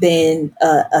that's been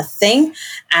a thing,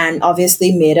 and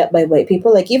obviously made up by white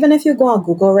people. Like, even if you go on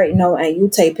Google right now and you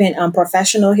type in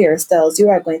unprofessional hairstyles, you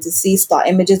are going to see stock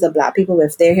images of black people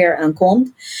with their hair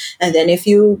uncombed. And then if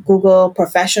you Google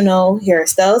professional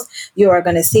hairstyles, you are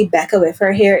going to see Becca with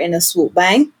her hair in a swoop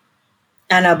bang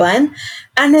and a bun.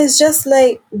 And it's just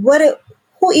like,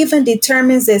 who even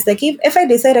determines this? Like, if I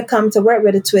decide to come to work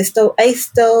with a twist,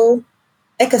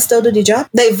 I could still do the job.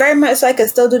 Like, very much so I could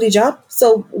still do the job.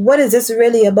 So what is this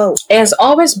really about? It has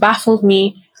always baffled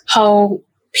me how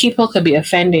people could be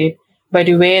offended by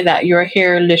the way that your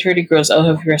hair literally grows out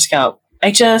of your scalp.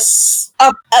 I just...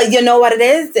 you know what it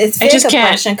is? It's fake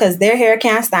oppression, because their hair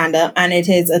can't stand up, and it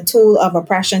is a tool of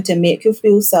oppression to make you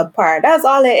feel subpar. That's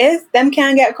all it is. Them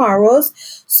can't get cornrows.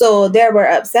 So they were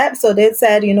upset. So they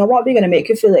said, you know what? We're going to make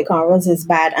you feel like cornrows is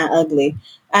bad and ugly.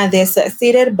 And they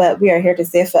succeeded, but we are here to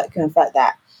say fuck you and fuck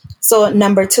that. So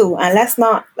number 2, and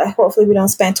hopefully we don't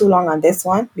spend too long on this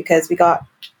one, because we got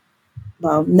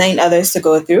 9 others to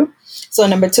go through. So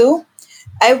number 2,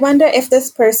 I wonder if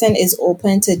this person is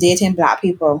open to dating black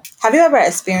people. Have you ever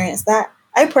experienced that?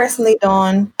 I personally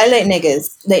don't. I like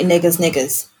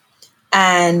niggas.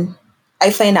 And I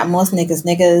find that most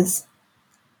niggas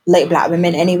like black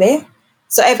women anyway.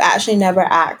 So I've actually never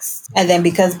asked. And then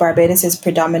because Barbados is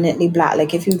predominantly black,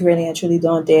 like, if you really and truly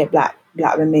don't date black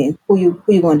women, who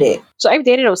you gonna date? So I've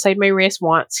dated outside my race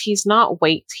once. He's not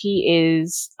white. He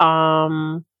is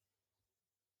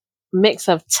mix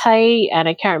of Thai, and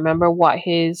I can't remember what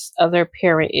his other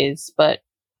parent is, but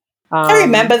I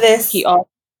remember this.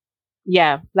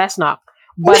 Yeah, let's not.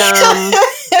 But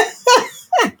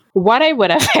what I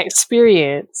would have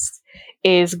experienced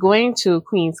is going to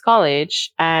Queen's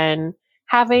College and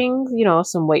having,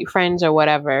 some white friends or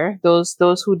whatever, those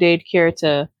who did care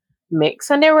to mix.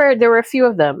 And there were a few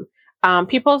of them.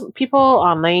 People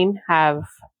online have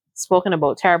spoken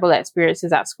about terrible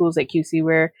experiences at schools like QC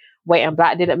where white and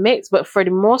black didn't mix. But for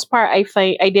the most part, I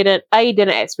find I didn't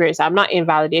experience that. I'm not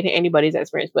invalidating anybody's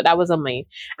experience, but that was on mine.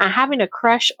 And having a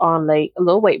crush on like a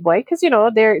little white boy, because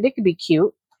they could be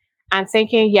cute, and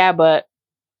thinking, yeah, but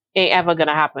ain't ever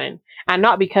gonna happen. And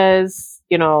not because,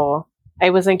 I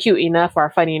wasn't cute enough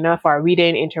or funny enough or we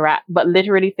didn't interact, but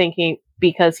literally thinking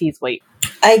because he's white.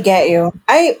 I get you.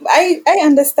 I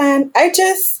understand. I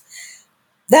just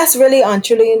that's really and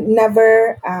truly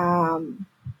never an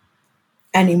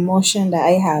emotion that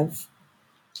I have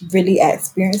really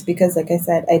experienced because like I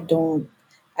said, I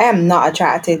am not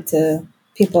attracted to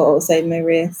people outside my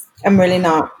race. I'm really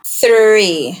not.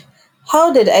 Three.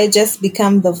 How did I just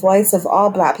become the voice of all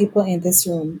black people in this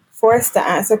room? Forced to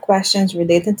answer questions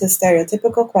relating to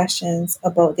stereotypical questions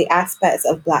about the aspects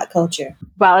of black culture.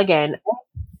 Well, again,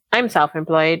 I'm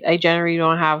self-employed. I generally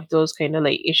don't have those kind of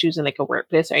like issues in like a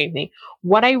workplace or anything.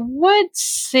 What I would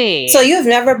say, So you've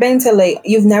never been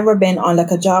on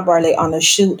like a job or like on a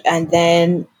shoot and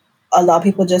then a lot of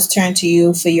people just turn to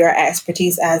you for your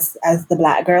expertise as the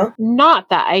black girl? not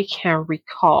that I can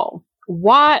recall.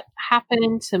 What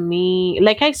happened to me,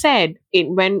 like I said,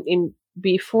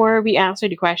 before we answer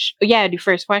the question, yeah, the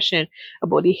first question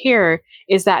about the hair,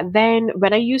 is that then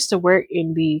when I used to work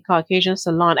in the Caucasian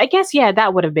salon, I guess, yeah,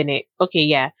 that would have been it. Okay,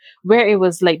 yeah. Where it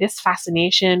was like this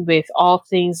fascination with all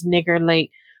things nigger,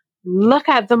 like, look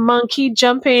at the monkey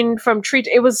jumping from tree.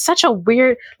 It was such a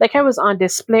weird, like I was on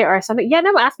display or something. Yeah,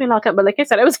 never asked me to lock up, but like I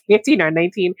said, I was 18 or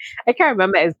 19. I can't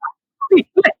remember exactly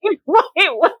like, what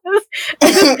it was.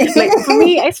 I just, like, for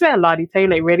me, I spent a lot of time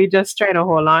like really just trying to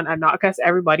hold on and not cuss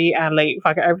everybody and like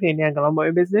fuck everything and go on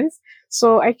my business.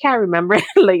 So I can't remember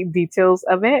like details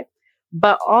of it.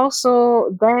 But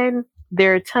also then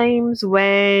there are times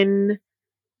when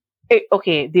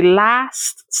okay, the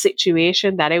last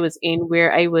situation that I was in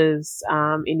where I was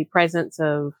in the presence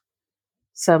of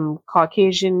some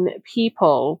Caucasian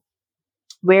people,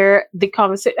 where the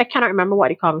conversation, I cannot remember what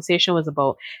the conversation was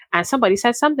about, and somebody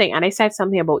said something, and I said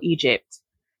something about Egypt,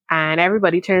 and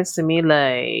everybody turns to me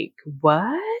like,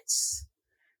 "What?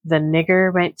 The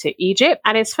nigger went to Egypt?"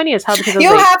 And it's funny as hell because I was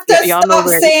You like, have to y'all know stop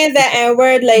where, saying that N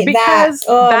word like that. because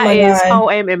Oh that my is god. how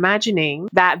I'm imagining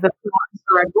that the plots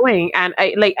are going. And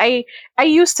I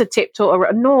used to tiptoe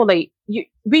around. No, like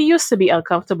we used to be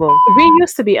uncomfortable. We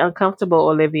used to be uncomfortable,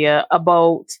 Olivia,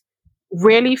 about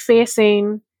really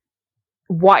facing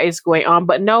what is going on.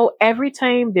 But no, every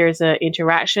time there's an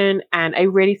interaction and I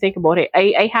really think about it,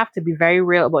 I have to be very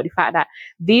real about the fact that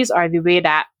these are the way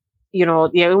that, they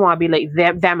don't want to be like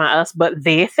them and us, but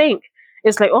they think.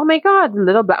 It's like, oh my god, the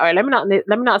little black, or let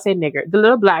me not say nigger. The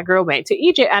little black girl went to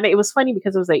Egypt, and it was funny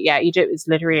because it was like, yeah, Egypt is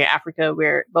literally in Africa.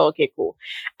 Where, well, okay, cool.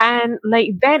 And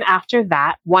like then after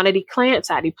that, one of the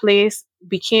clients at the place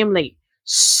became like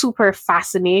super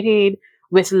fascinated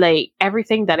with like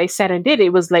everything that I said and did.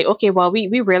 It was like, okay, well, we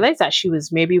realized that she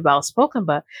was maybe well spoken,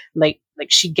 but like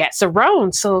she gets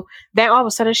around. So then all of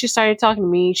a sudden she started talking to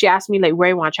me. She asked me like where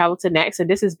I want to travel to next, and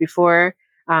this is before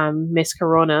Miss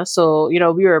Corona. So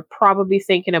we were probably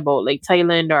thinking about like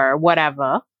Thailand or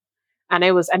whatever. And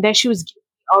then she was giving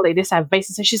me all like this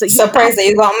advice, and she's like, Surprised that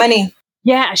you got money.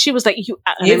 yeah, she was like, and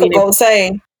I You mean, could go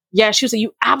say. yeah, she was like,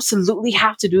 you absolutely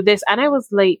have to do this. And I was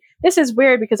like, this is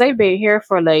weird because I've been here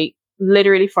for like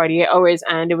literally 48 hours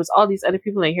and there was all these other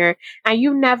people in here.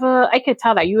 And I could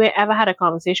tell that you ain't ever had a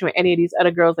conversation with any of these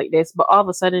other girls like this. But all of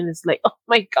a sudden it's like, oh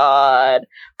my God,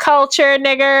 culture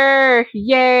nigger.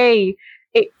 Yay.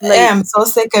 It I like, am so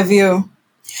sick of you.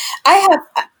 I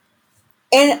have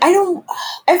and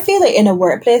I feel like in a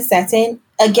workplace setting,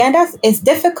 again, it's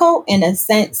difficult in a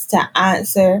sense to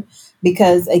answer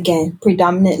because again,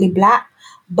 predominantly black,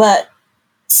 but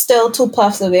still two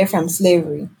puffs away from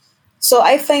slavery. So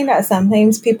I find that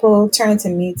sometimes people turn to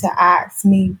me to ask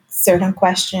me certain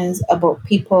questions about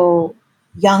people,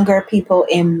 younger people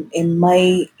in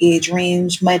my age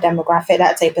range, my demographic,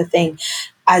 that type of thing,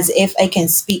 as if I can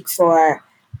speak for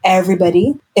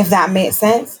everybody, if that makes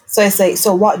sense. So it's like,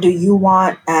 so what do you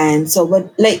want? And so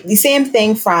what, like the same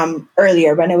thing from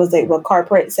earlier when it was like, well,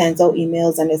 corporate sends out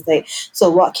emails and it's like, so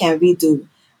what can we do?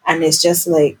 And it's just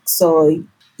like, so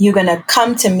you're going to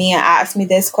come to me and ask me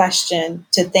this question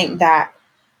to think that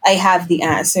I have the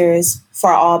answers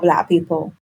for all black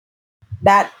people.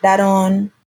 That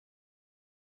don't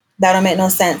make no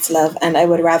sense, love, and I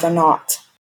would rather not.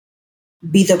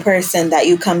 be the person that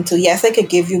you come to. Yes, I could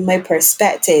give you my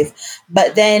perspective,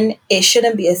 but then it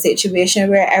shouldn't be a situation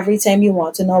where every time you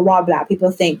want to know what Black people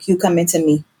think, you come into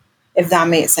me, if that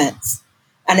makes sense.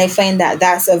 And I find that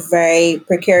that's a very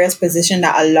precarious position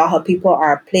that a lot of people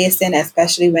are placed in,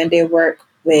 especially when they work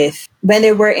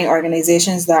in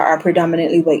organizations that are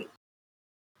predominantly white.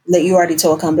 Like you already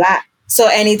told, I'm Black. So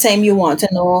anytime you want to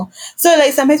know, so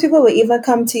like sometimes people will even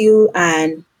come to you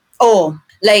and, oh,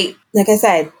 like I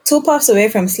said, two puffs away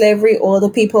from slavery, older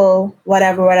people,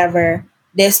 whatever,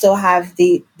 they still have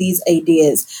these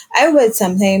ideas. I would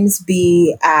sometimes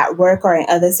be at work or in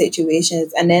other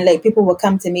situations, and then like people would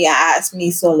come to me and ask me,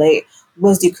 so like,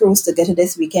 was the cruise to get to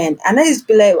this weekend? And I just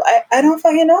be like, I don't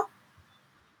fucking know.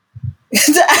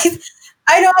 I,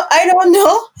 I don't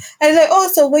know. I was like, oh,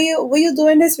 so what you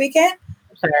doing this weekend?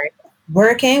 Sorry.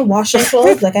 Working, washing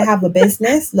clothes, like I have a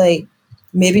business, like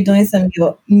maybe doing some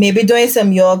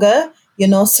yoga,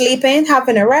 sleeping,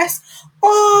 having a rest.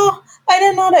 Oh, I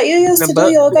didn't know that you used to do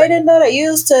But yoga. I didn't know that you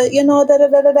used to, da da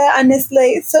da da da. And it's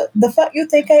like, so the fuck you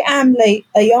think I am, like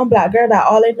a young Black girl that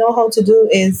all I know how to do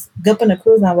is go up on a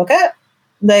cruise and work out?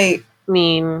 Like, I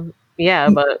mean, yeah,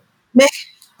 but make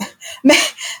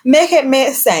make it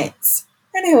make sense.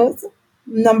 Anyways,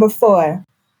 number 4.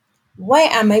 Why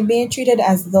am I being treated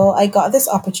as though I got this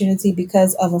opportunity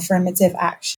because of affirmative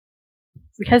action?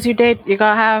 because you did, you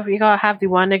gotta have the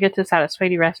one nigga to satisfy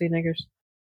the rest of the niggers.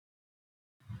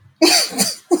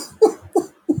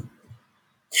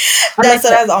 That's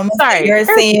what I was almost like Sorry, you're here's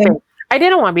the saying. thing. I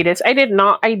didn't want to be this. I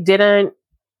didn't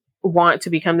want to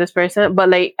become this person, but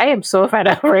like I am so fed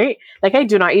up, right? Like I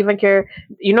do not even care.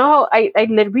 You know how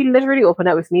we literally opened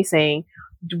up with me saying,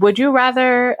 would you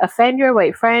rather offend your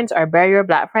white friends or bear your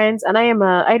Black friends? And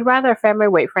I'd rather offend my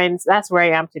white friends. That's where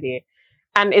I am today.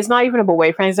 And it's not even about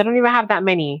white friends. I don't even have that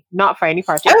many. Not for any I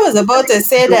particular. was about to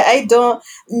say that I don't.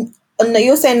 No,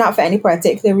 you're saying not for any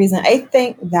particular reason. I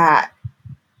think that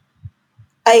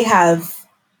I have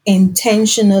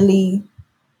intentionally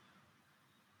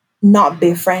not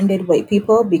befriended white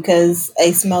people because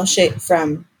I smell shit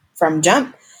from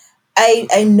jump.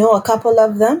 I know a couple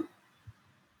of them,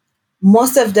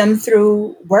 most of them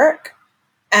through work,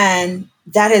 and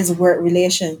that is work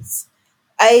relations.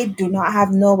 I do not have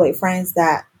no white friends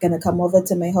that gonna come over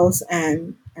to my house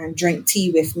and drink tea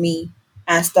with me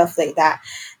and stuff like that.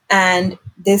 And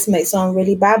this might sound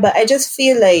really bad, but I just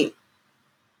feel like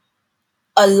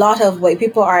a lot of white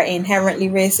people are inherently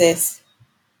racist.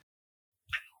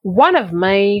 One of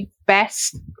my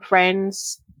best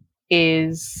friends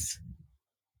is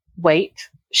white.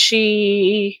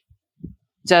 She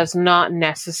does not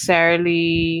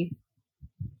necessarily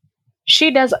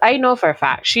she does I know for a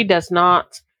fact she does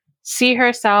not see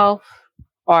herself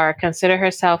or consider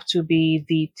herself to be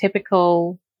the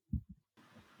typical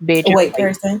A Bajan white white.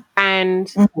 person. And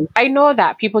Mhm. I know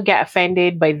that people get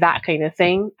offended by that kind of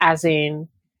thing, as in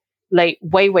like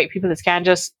white people that can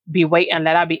just be white and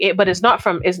let that be it. But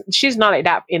she's not like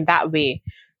that in that way.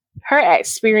 Her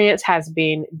experience has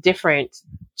been different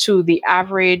to the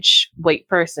average white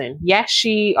person. Yes,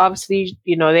 she obviously,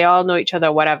 they all know each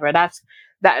other, whatever. That's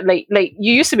that like I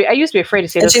used to be afraid to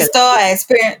say And those kind of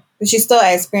things. she still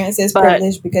experiences But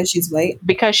privilege because she's white.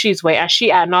 because she's white and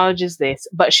she acknowledges this,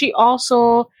 but she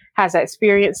also has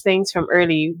experienced things from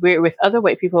early where with other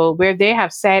white people where they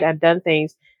have said and done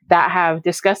things that have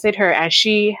disgusted her, and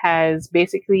she has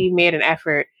basically made an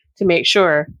effort to make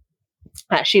sure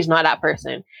that she's not that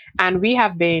person. And we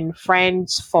have been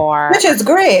friends for Which is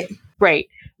great. right.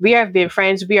 We have been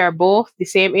friends. We are both the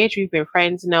same age. We've been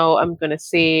friends now, I'm gonna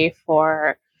say,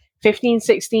 for 15,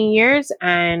 16 years.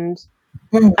 And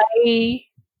Mhm. I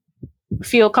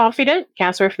feel confident,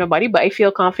 can't swear for nobody, but I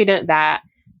feel confident that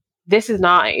this is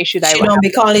not an issue that I She will don't have.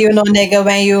 be calling you no nigga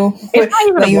It's not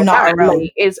even when you're about not that. around.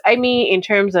 Like, I mean, in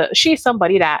terms of, she's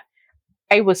somebody that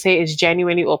I would say is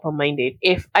genuinely open minded.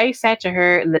 If I said to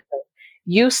her, listen,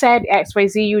 you said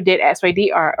XYZ, you did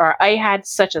XYD, or I had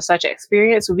such and such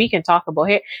experience, we can talk about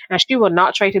it. And she will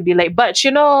not try to be like, but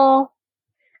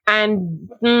and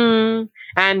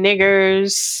and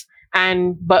niggers,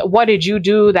 and but what did you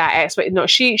do that expect? No,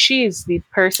 she is the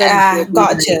person that will be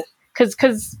like, Gotcha.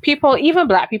 because people, even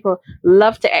Black people,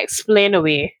 love to explain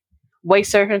away why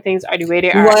certain things are the way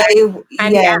they are, Why?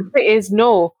 and the Yeah, answer is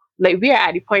no. Like we are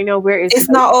at the point now where it's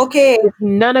not okay.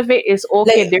 none of it is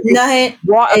okay. Like There is nothing.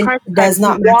 what It according to does Cardi B,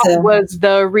 not what matter. was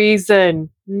the reason?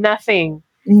 Nothing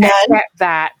None. except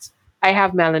that I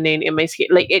have melanin in my skin.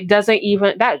 Like it doesn't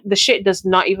even that the shit does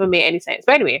not even make any sense.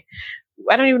 But anyway,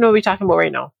 I don't even know what we're talking about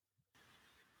right now.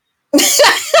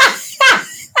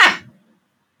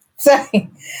 Sorry.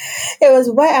 It was,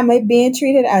 why am I being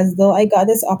treated as though I got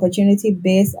this opportunity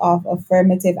based off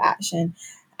affirmative action?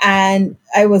 And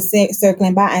I was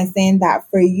circling back and saying that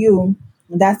for you,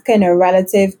 that's kind of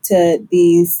relative to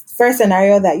the first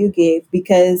scenario that you gave,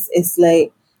 because it's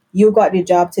like you got the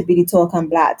job to be the token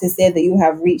black to say that you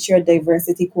have reached your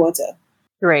diversity quota.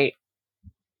 Right.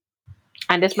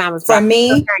 And this man was For black. I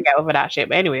still me, can't get over that shit.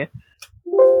 But anyway.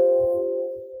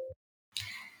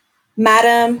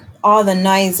 madam, all the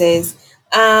noises.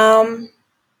 I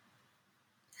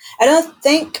don't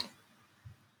think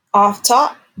off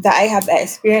top that I have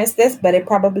experienced this, but I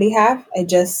probably have. I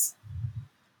just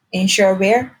ain't sure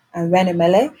where and when in my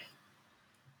life.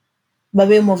 But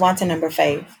we'll move on to number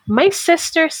 5. My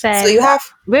sister So said, you have,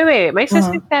 wait. My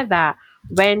sister uh said that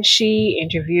when she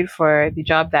interviewed for the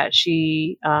job that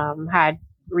she had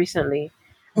recently,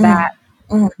 mm, that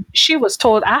mm, she was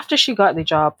told after she got the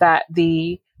job that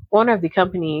the owner of the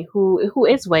company, who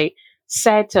is white,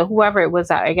 said to whoever it was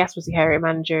that I guess was the hiring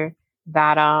manager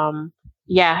that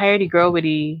yeah, hire the girl with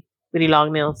the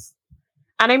long nails.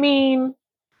 And I mean,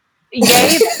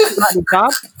 yay that she got the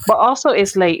job, but also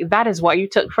it's like that is what you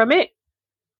took from it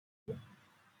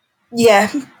yeah,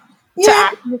 to yeah,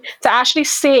 actually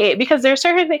say it, because there's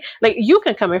certain things like you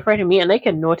can come in front of me and I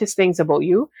can notice things about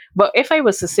you, but if I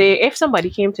was to say, if somebody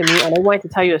came to me and I wanted to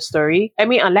tell you a story, I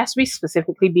mean, unless we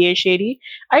specifically being shady,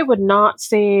 I would not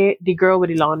say the girl with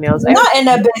the long nails. I would not in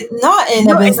a not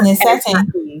in business setting.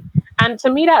 exactly. And to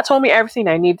me that told me everything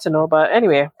I need to know. But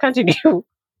anyway, continue.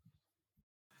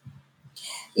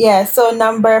 Yeah. So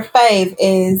number 5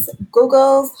 is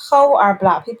Google's how are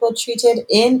Black people treated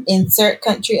in insert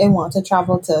country I want to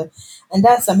travel to, and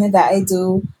that's something that I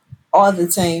do all the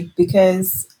time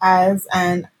because as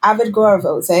an avid goer of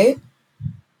outside,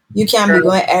 you can be Girl,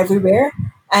 going everywhere.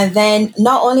 And then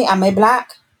not only am I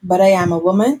black, but I am a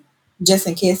woman, just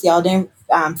in case y'all didn't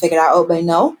figure that out by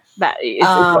now. that it's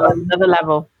on Um, another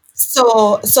level.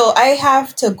 so I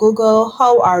have to Google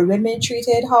how are women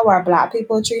treated, how are black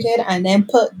people treated, and then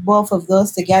put both of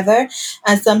those together.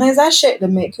 And sometimes that shit to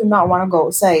make you not want to go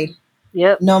outside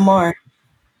Yep. no more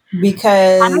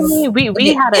And I because mean,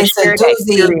 we had a it's a shared doozy.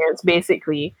 experience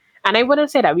basically. And I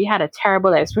wouldn't say that we had a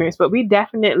terrible experience, but we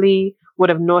definitely would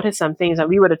have noticed some things, and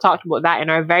we would have talked about that in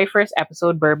our very first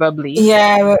episode, Burbably,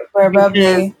 Yeah, because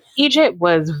probably. Egypt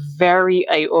was very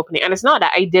eye opening. And it's not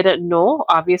that I didn't know,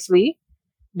 obviously,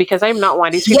 because I'm not one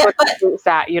of these Yeah, people that thinks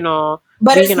that,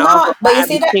 but we it's can all go not. But you and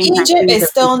see be that kings and Egypt queens is of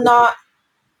still places. not.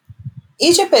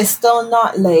 Egypt is still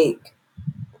not like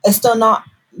it's still not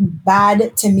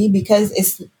bad to me because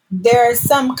it's there are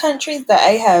some countries that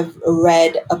I have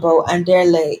read about and they're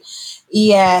like,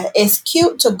 yeah, it's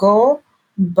cute to go,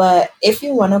 but if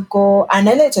you want to go, and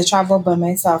I like to travel by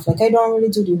myself, like I don't really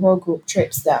do the whole group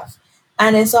trip stuff.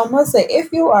 And it's almost like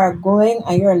if you are going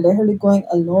and you're literally going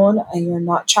alone and you're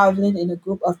not traveling in a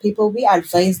group of people, we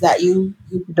advise that you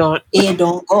Don't.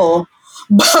 don't go.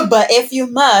 But if you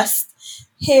must,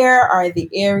 here are the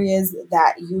areas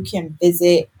that you can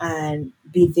visit and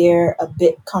be there a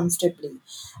bit comfortably.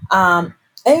 I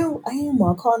am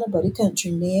not calling about the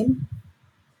country name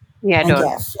Yeah, and don't.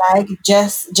 get flagged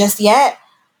just yet.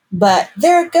 But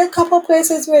there are a good couple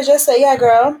places where just say, yeah,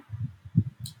 girl,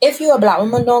 if you're a black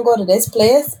woman, don't go to this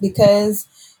place because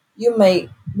you might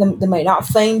they might not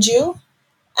find you,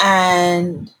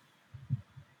 and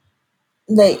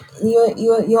like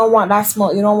you don't want that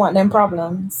smoke, you don't want them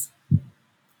problems.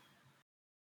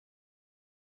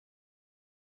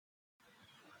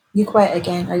 You quiet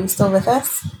again. Are you still with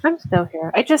us? I'm still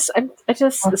here. I just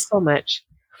so much.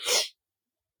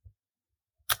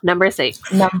 Number 6.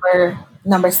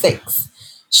 Number 6.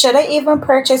 Should I even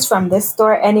purchase from this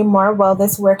store anymore while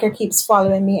this worker keeps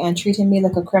following me and treating me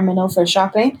like a criminal for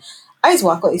shopping? I just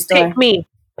walk out the Pick store. me.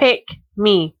 Pick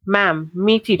me, ma'am.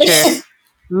 Me teacher.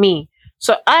 Me.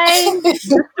 So I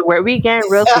used to work, we getting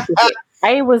real specific.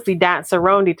 I was the dance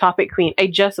around the topic queen. I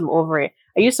just am over it.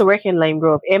 I used to work in Lime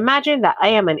Grove. Imagine that I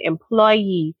am an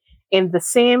employee in the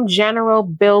same general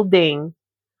building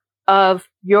of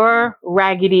your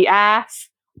raggedy ass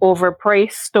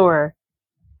overpriced store.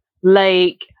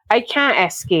 Like, I can't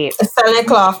escape. Selling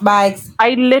cloth bags.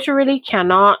 I literally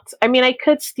cannot. I mean, I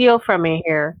could steal from in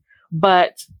here,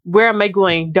 but where am I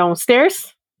going?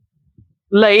 Downstairs?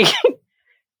 Like,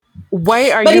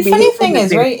 why are But you the funny behaving thing like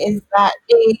is, this? right, is that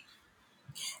the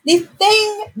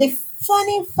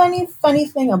funny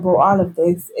thing about all of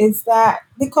this is that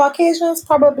the Caucasians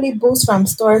probably boost from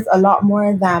stores a lot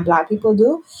more than black people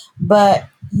do. But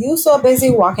you so busy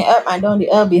walking up and down the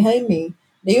aisle behind me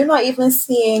that you're not even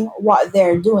seeing what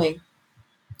they're doing.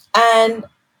 And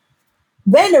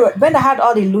when they had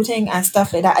all the looting and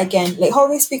stuff like that again, like how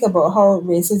we speak about how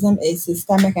racism is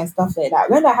systemic and stuff like that.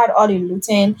 When they had all the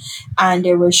looting and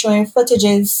they were showing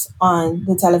footages on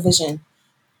the television,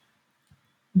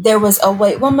 there was a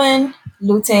white woman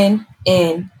looting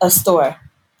in a store.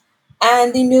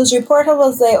 And the news reporter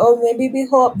was like, oh, maybe we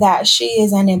hope that she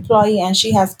is an employee and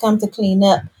she has come to clean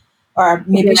up, or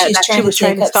maybe Yeah, she's that she trying to was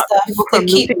trying take to up stop the stuff people to from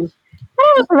keep, looting.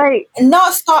 I was like,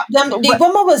 not stop them. The but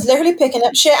woman was literally picking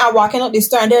up shit and walking out the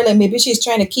store, and they're like, maybe she's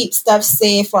trying to keep stuff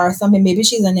safe or something. Maybe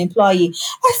she's an employee.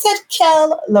 I said,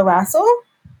 Kel Larasso,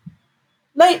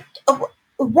 like,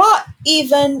 what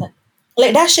even?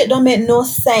 Like, that shit don't make no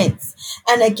sense.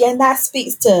 And again, that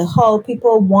speaks to how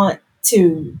people want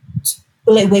to,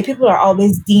 like, where people are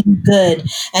always deemed good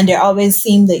and they're always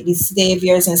seem like these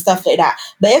saviors and stuff like that.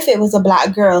 But if it was a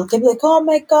black girl, they'd be like, oh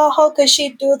my god, how could she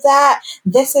do that?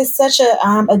 This is such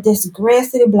a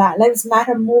disgrace to the Black Lives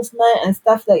Matter movement and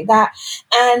stuff like that.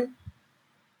 And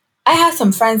I had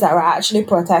some friends that were actually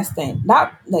protesting.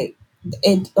 That, like,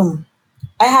 it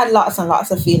I had lots and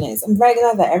lots of feelings. I'm very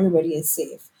glad that everybody is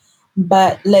safe.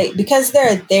 But like, because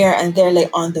they're there and they're like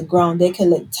on the ground, they can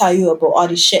like tell you about all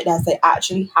the shit that's like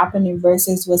actually happening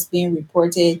versus what's being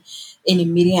reported in the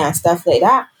media and stuff like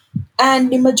that.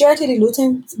 And the majority of the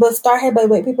looting was started by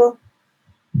white people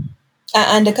and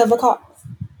undercover cops.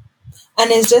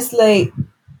 And it's just like,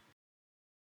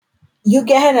 you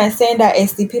get it and saying that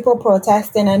it's the people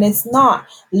protesting, and it's not.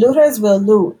 Looters will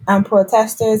loot and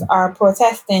protesters are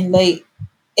protesting. Like,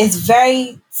 it's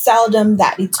very seldom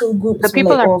that the two the groups will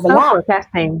people like are still overlap.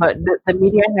 protesting, but the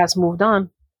media has moved on.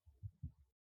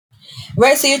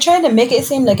 Right, so you're trying to make it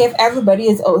seem like if everybody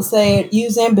is outside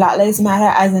using Black Lives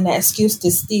Matter as an excuse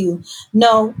to steal.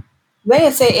 No, when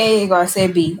you say A, you gotta say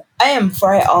B. I am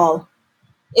for it all.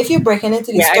 If you're breaking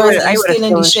into the Yeah, stores and I you're would have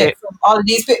stealing the stolen shit shit. from all of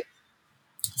these people,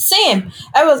 same.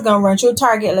 I was gonna run through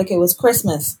Target like it was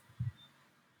Christmas.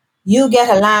 You get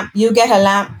a lamp, you get a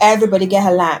lamp, everybody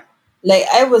get a lamp. Like,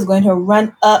 I was going to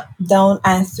run up, down,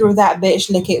 and through that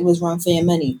bitch like it was run for your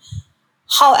money.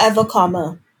 However,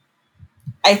 comma,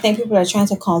 I think people are trying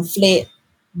to conflate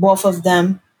both of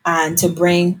them and to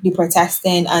bring the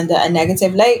protesting under a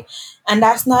negative light, and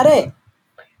that's not it.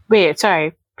 Wait,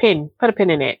 sorry, put a pin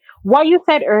in it. What you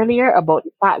said earlier about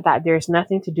the fact that there's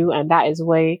nothing to do and that is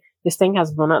why this thing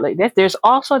has blown up like this. There's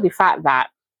also the fact that,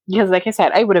 because like I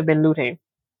said, I would have been looting.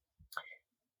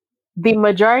 The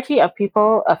majority of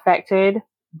people affected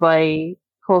by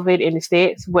COVID in the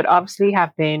States would obviously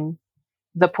have been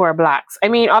the poor blacks. I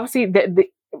mean, obviously, the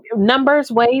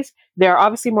numbers ways, there are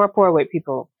obviously more poor white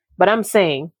people. But I'm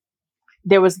saying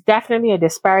there was definitely a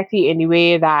disparity in the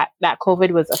way that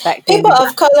COVID was affecting People the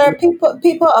black of color, community.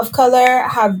 people of color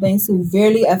have been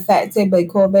severely affected by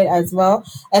COVID as well,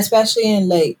 especially in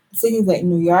like cities like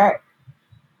New York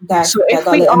So that if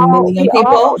got like a we million all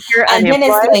people, out here and then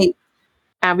it's unemployed like,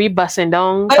 and we busting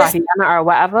down but it's Tatiana or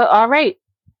whatever, all right.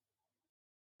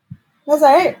 that's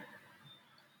all right.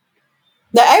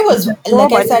 Like, I was, like I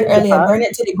Nobody said will give earlier, up. burn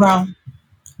it to the ground,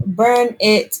 burn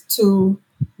it to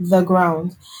the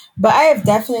ground. But I have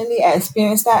definitely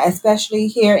experienced that, especially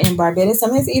here in Barbados.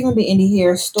 Sometimes even be in the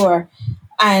hair store,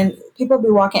 and people be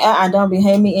walking out and down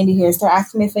behind me in the hair store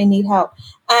asking me if I need help.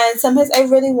 And sometimes I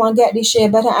really want to get this shea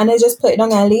butter and I just put it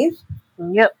on and leave.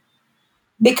 Yep.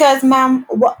 Because, ma'am,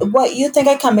 what you think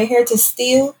I come in here to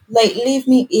steal? Like, leave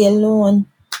me alone.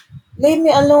 Leave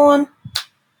me alone.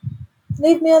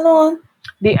 Leave me alone.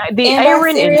 The Ain't that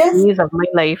irony and serious? ease of my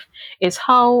life is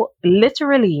how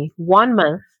literally 1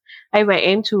 month I went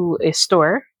into a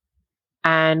store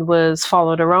and was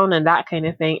followed around and that kind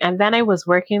of thing. And then I was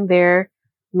working there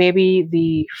maybe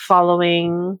the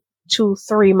following 2,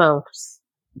 3 months.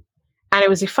 And it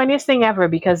was the funniest thing ever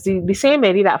because the same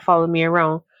lady that followed me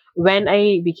around when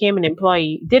I became an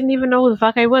employee didn't even know who the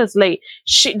fuck I was. Like,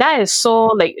 she, that is so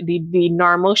like the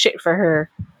normal shit for her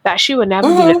that she would never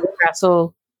be like, Mm-hmm. "Okay,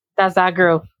 so that's that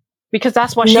girl," because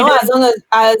that's what she No, does.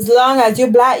 as long as you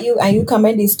black, you and you come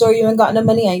in the store, you ain't got no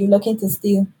money and you looking to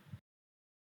steal.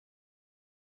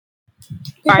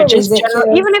 Or People just general,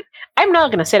 even ridiculous. if I'm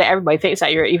not gonna say that everybody thinks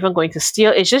that you're even going to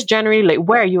steal, it's just generally like,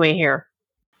 where are you in here?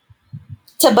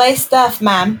 To buy stuff,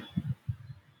 ma'am.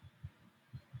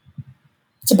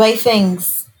 To buy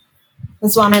things.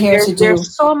 That's what I'm And here to there's do.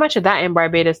 so much of that in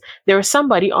Barbados. There was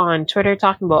somebody on Twitter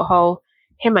talking about how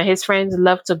him and his friends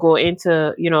love to go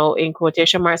into, in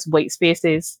quotation marks, white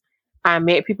spaces and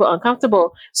make people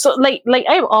uncomfortable. So like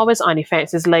I'm always on the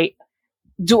fence. It's like,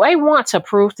 do I want to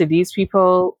prove to these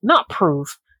people, not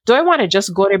prove, do I want to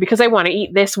just go there because I want to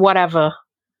eat this, whatever,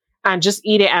 and just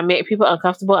eat it and make people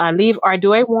uncomfortable and leave? Or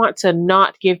do I want to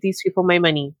not give these people my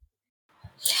money?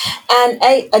 And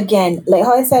I again, like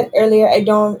how I said earlier, I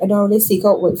don't really seek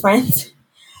out with friends.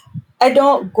 I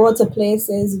don't go to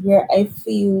places where I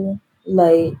feel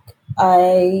like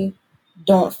I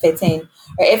don't fit in.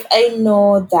 Or if I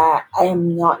know that I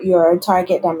am not your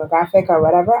target demographic or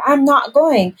whatever, I'm not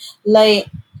going. Like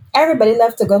everybody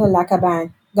loves to go to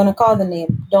Lakaban. Gonna call the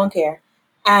name, don't care.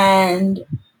 And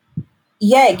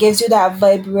yeah, it gives you that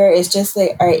vibe where it's just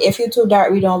like, all right, if you're too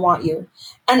dark, we don't want you.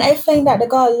 And I find that they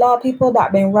got a lot of people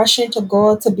that been rushing to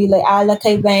go to be like, ah, look,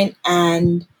 I went.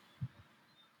 And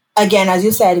again, as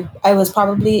you said, I was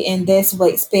probably in this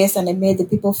white space and it made the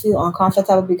people feel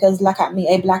uncomfortable because look at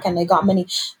me, I black and I got money.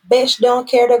 Bitch, don't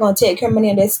care. They're going to take your money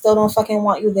and they still don't fucking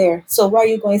want you there. So what are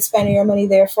you going to spend your money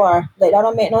there for? Like, that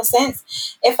don't make no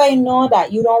sense. If I know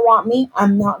that you don't want me,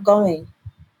 I'm not going.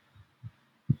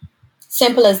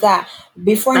 Simple as that.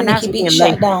 Before And that's Nikki the Beach game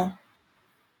shut life. down,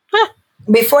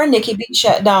 before Nikki Beach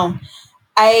shut down,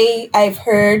 I've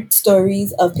heard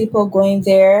stories of people going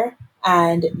there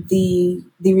and the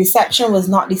reception was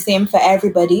not the same for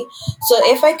everybody. So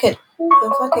if I could, who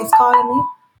the fuck is calling me?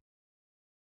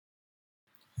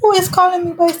 Who is calling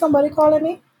me? By somebody calling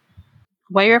me?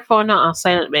 Why your phone not on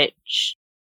silent, bitch?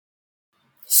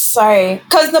 Sorry,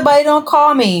 cause nobody don't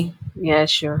call me. Yeah,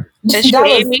 sure. It's you, That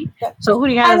was, Amy. So who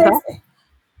do you got as that? honestly,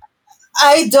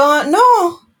 I don't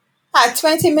know. At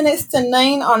 20 minutes to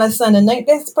 9 on a Sunday night,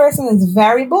 this person is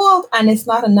very bold and it's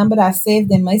not a number that's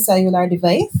saved in my cellular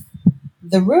device.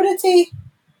 The rudity.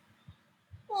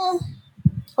 Hmm.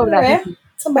 Hope that Anyway, I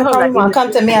somebody hope that probably he want to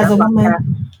come listens to to me as your a podcast.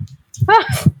 woman.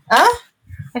 Huh?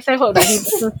 I said hope that he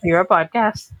listens to your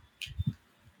podcast.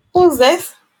 Who's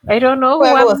this? I don't know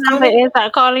Whoever whoever was number calling me? is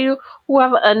that calling you,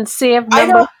 whoever unsaved I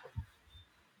number.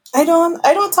 don't.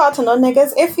 I don't talk to no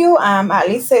niggas. If you at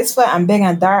least 6 foot and big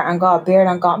and dark and got a beard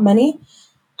and got money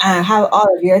and have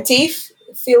all of your teeth,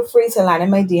 feel free to land in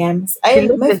my DMs. The I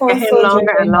list my is phone's getting so dry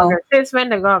longer right and now. longer. Since when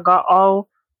the girl got all,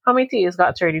 how many teeth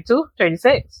got? 32,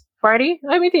 36, 40? How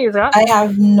many teeth got?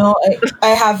 I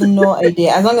have no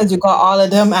idea. As long as you got all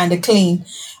of them and they're clean.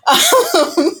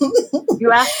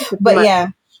 You asked me for too But much. yeah,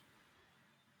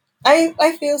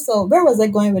 I feel so. Where was I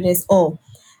going with this? Oh,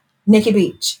 Nikki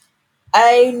Beach.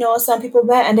 I know some people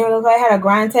went and they were like, I had a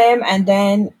grand time, and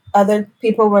then other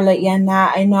people were like, yeah,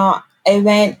 nah, I know. I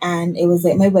went and it was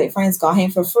like my boyfriends got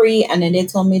him for free, and then they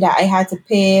told me that I had to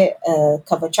pay a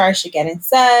cover charge to get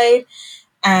inside,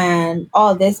 and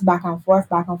all this back and forth,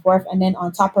 and then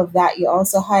on top of that, you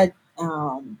also had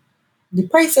the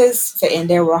prices for in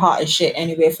there were hot as shit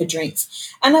anyway for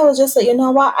drinks. And I was just like, you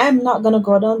know what? I'm not gonna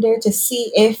go down there to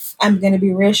see if I'm gonna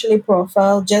be racially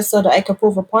profiled just so that I could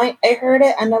prove a point. I heard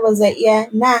it and I was like, yeah,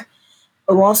 nah.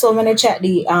 But also when I checked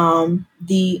the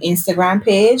Instagram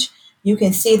page, you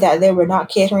can see that they were not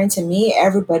catering to me.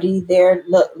 Everybody there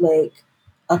looked like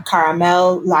a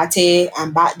caramel latte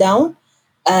and bat down.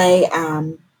 I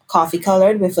am coffee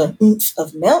colored with a oomph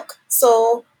of milk.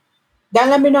 So that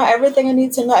let me know everything I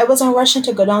need to know. I wasn't rushing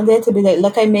to go down there to be like,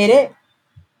 look, I made it.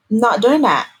 I'm not doing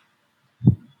that.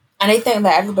 And I think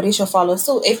that everybody should follow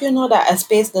suit. If you know that a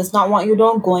space does not want you,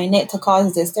 don't go in it to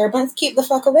cause disturbance. Keep the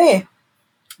fuck away.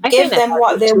 I think Give that's them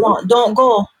what healthy they too. want. Don't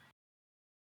go.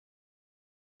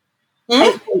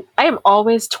 I Hmm? I am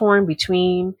always torn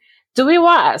between, do we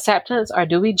want acceptance or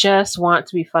do we just want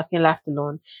to be fucking left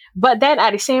alone? But then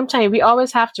at the same time, we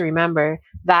always have to remember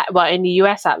that, well, in the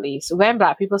US at least, when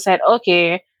black people said,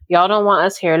 okay, y'all don't want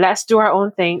us here, let's do our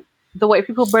own thing, the white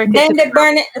people burnt it to Then the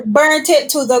they burnt it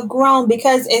to the ground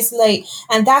because it's like,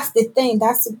 and that's the thing.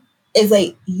 That's is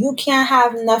like you can't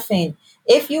have nothing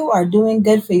if you are doing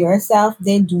good for yourself.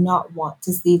 They do not want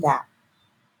to see that.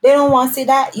 They don't want to see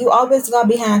that. You always gotta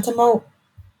be hand to mouth.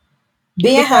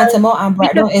 Being hand because to mouth and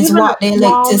because breakdown is even a what they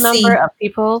like small to number see. of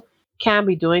people can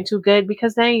be doing too good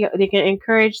because then they can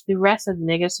encourage the rest of the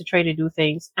niggas to try to do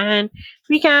things, and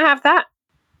we can't have that.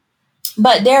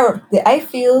 But I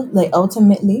feel like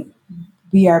ultimately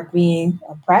we are being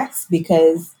oppressed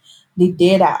because the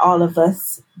day that all of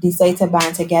us decide to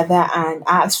band together and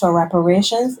ask for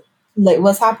reparations, like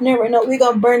what's happening right now, we're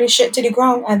gonna burn this shit to the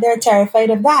ground, and they're terrified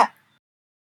of that.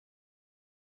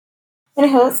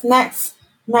 Anyhow, it's next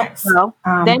Well,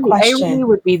 then the irony question.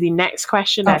 would be the next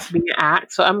question Oh, that's being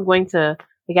asked. So I'm going to,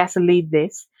 I guess, lead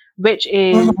this, which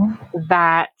is mhm.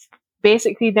 that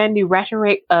basically then the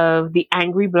rhetoric of the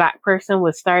angry black person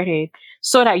was started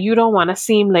so that you don't want to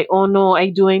seem like, oh no, I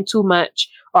doing too much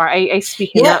or I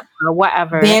speaking Yep, up or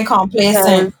whatever, being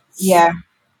complacent. because Yeah,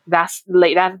 that's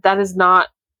like that is not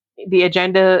the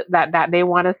agenda that they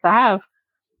want us to have.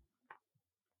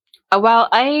 Well,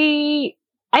 I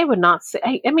would not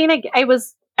say. I mean, I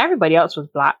was everybody else was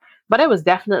black, but I was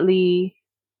definitely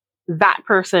that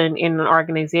person in an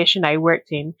organization I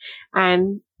worked in.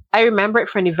 And I remember it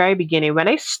from the very beginning. When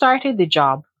I started the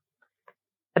job,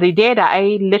 the day that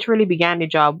I literally began the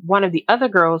job, one of the other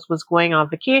girls was going on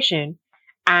vacation.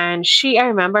 And I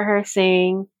remember her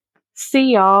saying,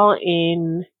 see y'all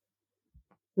in,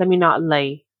 let me not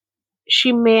lie,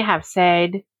 she may have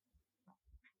said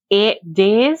 8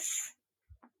 days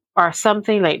or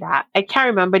something like that. I can't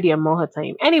remember the amount of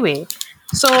time. Anyway,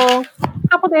 so a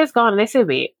couple days gone, and I said,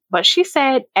 wait, but she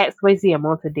said XYZ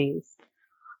amount of days.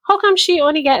 How come she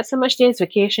only gets so much days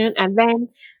vacation? And then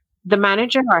the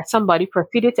manager or somebody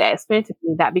proceeded to explain to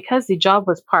me that because the job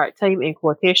was part time in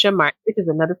quotation marks, which is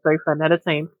another story for another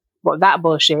time, but that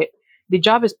bullshit. The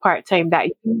job is part time that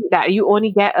you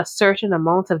only get a certain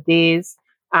amount of days,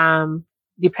 um,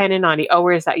 depending on the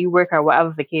hours that you work or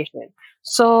whatever vacation.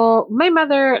 So my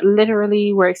mother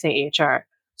literally works in HR.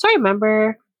 So I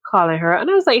remember calling her and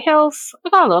I was like, Hills, I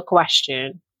got a little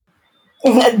question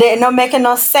They're not making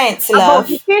no sense, about love.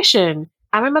 vacation.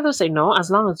 And my mother was like, no, as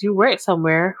long as you work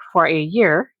somewhere for a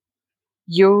year,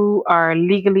 you are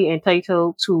legally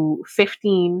entitled to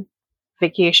 15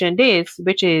 vacation days,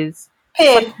 which is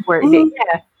five Paid. work days. Mhm.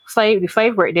 Yeah,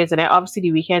 five work days, and then obviously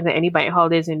the weekends and any bank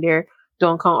holidays in there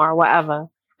don't count or whatever.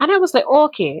 And I was like,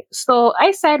 okay. So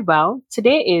I said, well,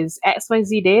 today is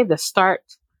XYZ day, the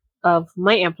start of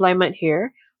my employment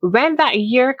here. When that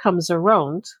year comes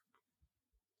around,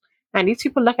 and these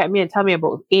people look at me and tell me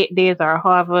about 8 days or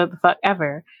however the fuck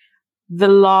ever, the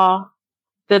law,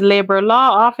 the labor law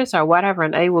office or whatever,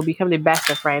 and I will become the best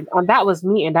of friends. And that was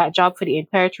me in that job for the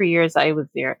entire 3 years that I was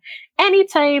there.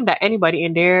 Anytime that anybody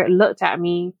in there looked at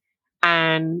me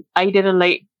and I didn't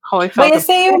like how I But felt you about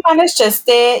say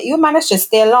it, you managed to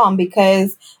stay long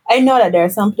because I know that there are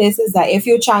some places that if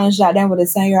you challenge that, then would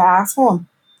send your ass home.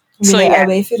 so Really, yeah.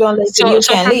 if you don't like it, So you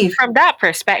so can from leave. that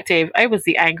perspective, I was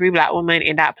the angry black woman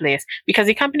in that place because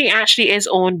the company actually is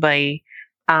owned by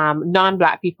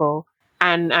non-black people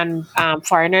and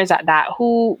foreigners at that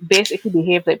who basically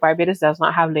behave like Barbados does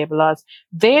not have labor laws.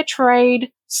 They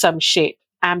tried some shit,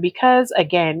 and because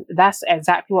again, that's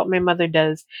exactly what my mother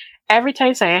does. Every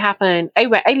time something happened, I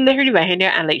literally went in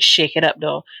there and like shake it up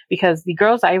though, because the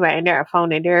girls that I went in there and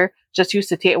found in there just used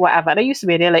to take whatever. They used to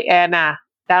be there like, nah,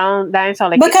 that ain't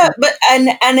sound like it. Because but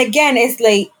and again, it's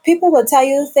like people will tell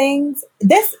you things.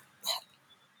 This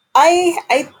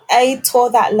I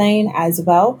tore that line as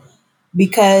well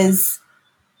because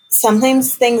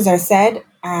sometimes things are said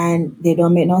and they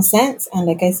don't make no sense. And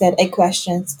like I said, I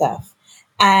question stuff.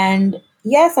 And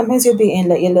yeah, sometimes you'll be in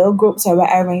like your little groups or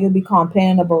whatever, and you'll be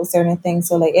complaining about certain things.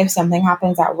 So like if something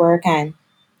happens at work and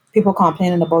people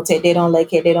complaining about it, they don't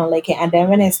like it. And then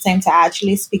when it's time to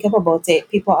actually speak up about it,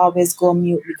 people always go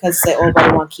mute because it's like, oh, but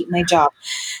I want to keep my job.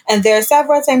 And there are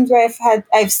several times where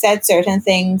I've said certain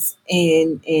things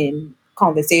in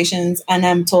conversations and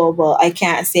I'm told, well, I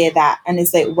can't say that. And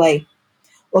it's like, why?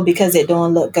 Well, because it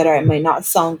don't look good or it might not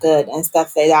sound good and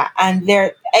stuff like that. And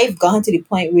there I've gone to the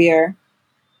point where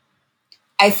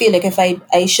I feel like if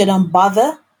I shouldn't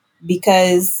bother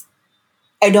because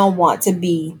I don't want to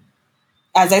be,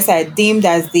 as I said, deemed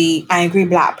as the angry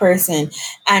black person.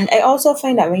 And I also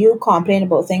find that when you complain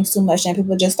about things too much, then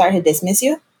people just start to dismiss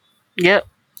you. Yep.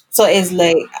 So it's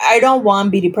like I don't want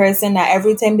to be the person that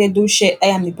every time they do shit, I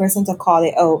am the person to call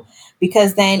it out.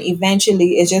 Because then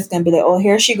eventually it's just gonna be like, oh,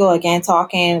 here she go again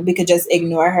talking. We could just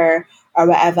ignore her or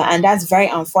whatever, and that's very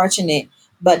unfortunate.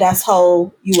 But that's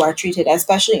how you are treated,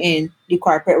 especially in the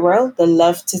corporate world. They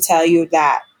love to tell you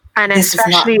that And this is not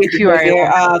especially the if you are a behavior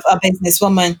woman. of a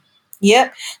businesswoman.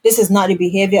 Yep, this is not the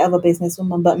behavior of a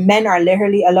businesswoman. But men are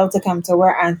literally allowed to come to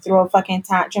work and throw fucking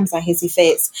tantrums and hissy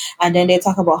fits, and then they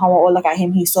talk about how, oh, look at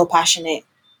him, he's so passionate.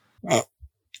 Okay.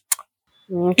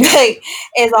 Like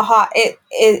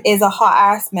it is a hot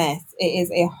ass mess. It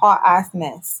is a hot ass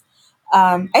mess.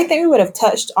 I think we would have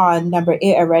touched on number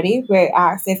 8 already, where it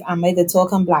asks if am I the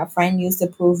token black friend used to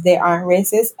prove they aren't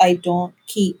racist. I don't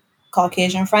keep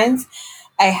Caucasian friends.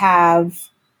 I have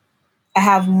I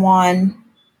have one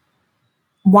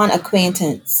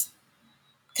acquaintance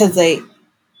because like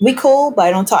we cool, but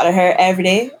I don't talk to her every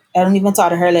day. I don't even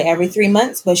talk to her like every 3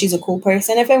 months. But she's a cool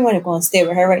person. If I want to go and stay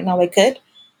with her right now, I could.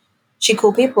 She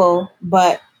cool people,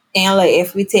 but and like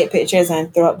if we take pictures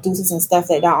and throw up deuces and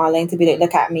stuff like that online to be like,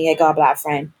 look at me, I got a black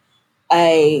friend.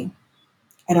 I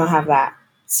I don't have that.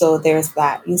 So there's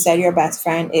that. You said your best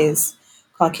friend is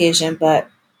Caucasian, but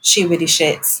she really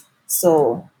shits.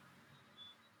 So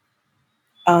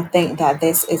I don't think that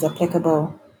this is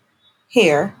applicable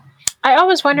here. I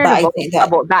always But wondered I think that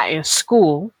about that in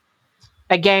school.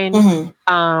 Again,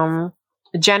 mhm.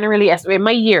 generally, as in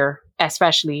my year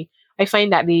especially, I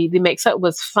find that the mix up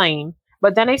was fine.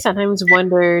 But then I sometimes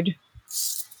wondered,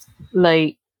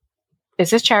 like, is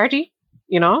this charity?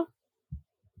 You know,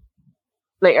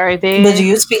 like, are But do they?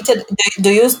 you speak to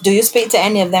do you speak to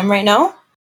any of them right now?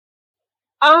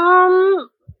 Um,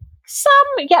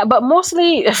 some, yeah, but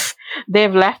mostly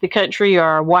they've left the country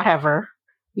or whatever.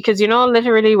 Because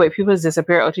literally, white people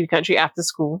disappear out of the country after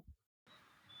school.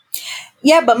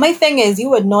 Yeah, but my thing is, you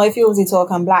would know if you was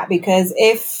talking black, because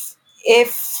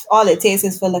if all it takes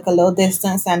is for like a little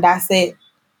distance and that's it,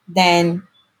 then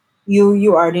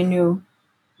you already knew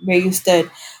where you stood.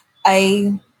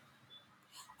 I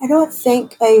I don't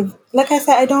think I, like I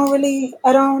said, I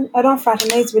don't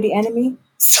fraternize with the enemy.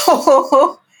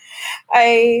 So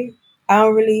I I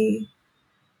don't really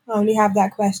I only have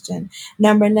that question.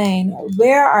 Number 9,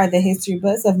 where are the history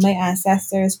books of my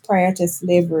ancestors prior to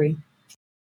slavery?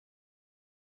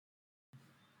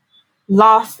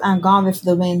 Lost and gone with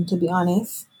the wind, to be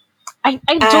honest. And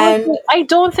I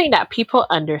don't think that people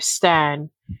understand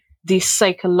the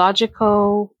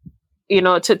psychological,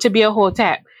 to be a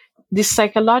hotep, the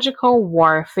psychological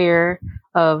warfare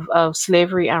of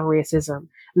slavery and racism.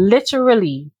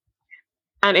 Literally,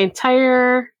 an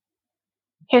entire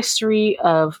history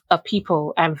of a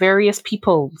people and various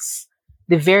peoples,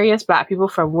 the various black people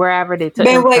from wherever they took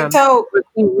been them wiped from, out. was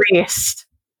erased.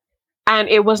 And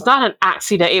it was not an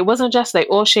accident. It wasn't just like,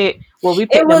 oh shit, well, we It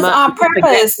picked them was up, on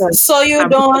purpose. and we forget So to you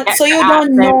ask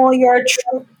don't them. know your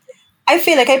true. I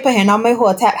feel like I put him on my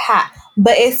hotep hat,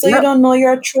 but it's so you Yep, don't know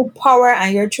your true power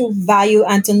and your true value,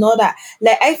 and to know that,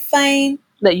 like, I find,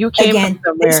 that you came from again,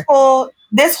 this somewhere.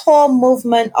 whole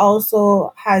movement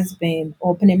also has been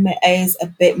opening my eyes a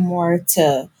bit more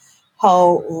to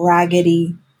how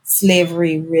raggedy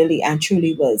slavery really and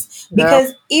truly was. Girl,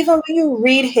 Because even when you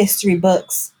read history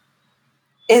books,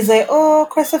 it's like, oh,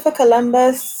 Christopher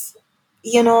Columbus,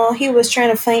 he was trying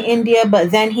to find India,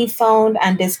 but then he found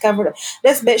and discovered.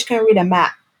 This bitch can read a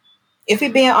map. If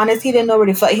we're being honest, he didn't know where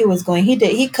the fuck he was going.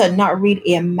 He could not read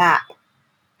a map,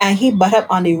 and he butt up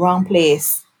on the wrong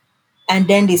place, and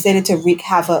then decided to wreak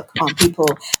havoc on people.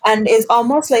 And it's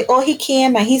almost like, oh, he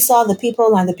came and he saw the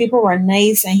people, and the people were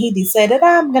nice, and he decided,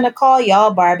 I'm gonna call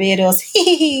y'all Barbados.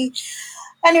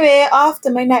 Anyway, off to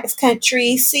my next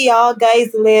country. See y'all guys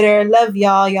later. Love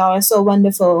y'all. Y'all are so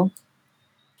wonderful.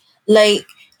 Like,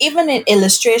 even in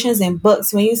illustrations and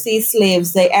books, when you see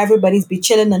slaves, like, everybody's be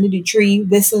chilling under the tree,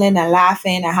 whistling and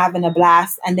laughing and having a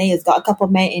blast, and then it's got a couple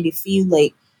men in the field,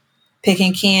 like,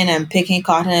 picking cane and picking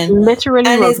cotton, literally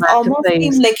and it's almost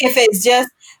seem romanticized. like if it's just,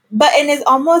 and it's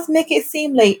almost make it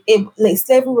seem like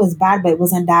slavery was bad, but it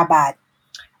wasn't that bad.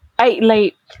 I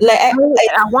like Like, at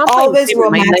one point always in my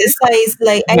life, romanticized.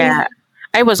 Like, yeah,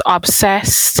 I was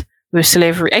obsessed with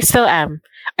slavery. I still am.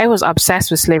 I was obsessed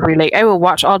with slavery. Like, I would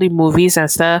watch all the movies and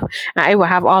stuff, and I would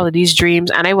have all of these dreams,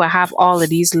 and I would have all of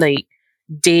these like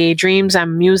daydreams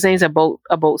and musings about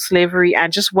slavery,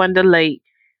 and just wonder like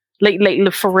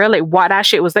for real, like what that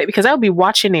shit was like, because I would be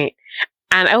watching it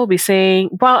and I would be saying,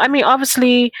 well, I mean,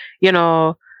 obviously,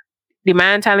 the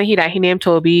man telling he that he named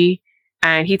Toby,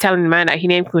 and he telling the man that he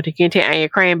named Kunta Kinte, and you're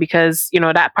crying because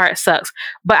that part sucks.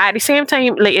 But at the same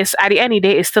time, like, it's at the end of the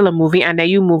day, it's still a movie, and then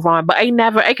you move on. But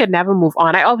I could never move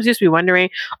on. I always just be wondering,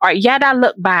 all right, yeah, that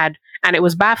looked bad, and it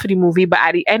was bad for the movie, but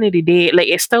at the end of the day, like,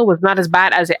 it still was not as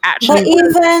bad as it actually but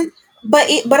was. even but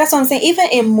that's what I'm saying. Even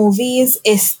in movies,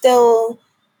 it's still,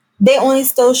 they only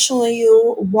still showing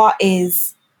you what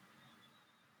is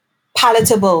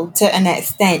palatable to an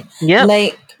extent. Yep.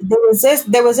 Like, there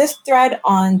was this thread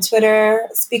on Twitter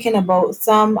speaking about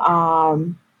some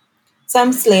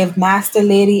slave master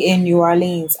lady in New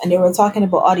Orleans, and they were talking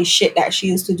about all the shit that she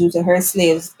used to do to her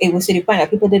slaves. It was to the point that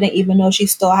people didn't even know she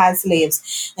still had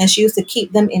slaves, and she used to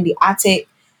keep them in the attic,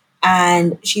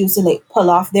 and she used to, like, pull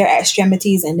off their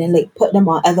extremities and then, like, put them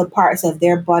on other parts of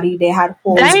their body. They had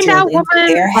holes That drilled that into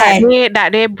woman their that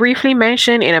head. they briefly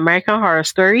mentioned in American Horror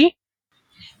Story.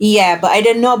 Yeah, but I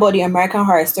didn't know about the American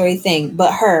Horror Story thing,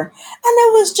 but her. And I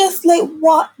was just like,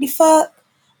 what the fuck?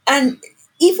 And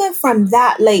even from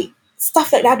that, like,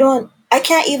 stuff like that, I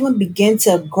can't even begin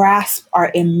to grasp or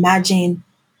imagine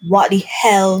what the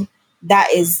hell that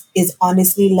is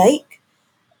honestly like.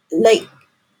 Like,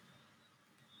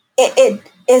 it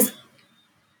is,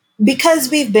 because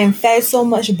we've been fed so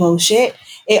much bullshit,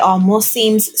 it almost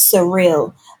seems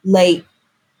surreal. Like,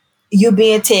 you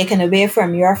being taken away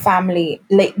from your family.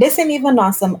 Like, this ain't even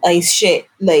on some ice shit.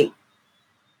 Like,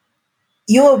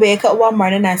 you will wake up one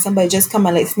morning and somebody just come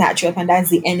and like snatch you up, and that's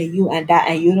the end of you and that,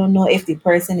 and you don't know if the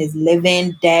person is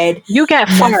living, dead, You get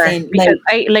far nothing. because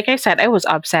like I said, I was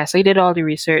obsessed. I did all the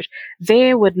research.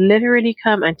 They would literally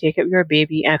come and take up your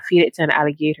baby and feed it to an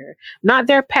alligator, not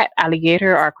their pet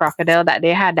alligator or crocodile that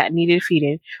they had that needed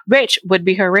feeding, which would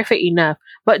be horrific enough.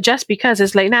 But just because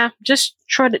it's like, nah, just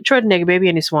throw the nigga baby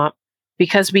in the swamp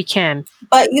because we can.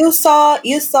 But you saw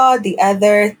the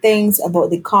other things about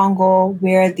the Congo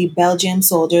where the Belgian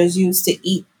soldiers used to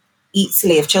eat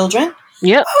slave children.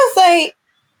 Yep, I was like,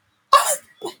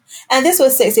 and this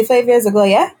was 65 years ago,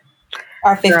 yeah,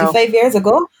 or girl, 55 years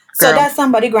ago. So girl. that's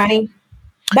somebody granny.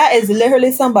 That is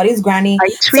literally somebody's granny. I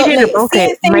So tweeted like about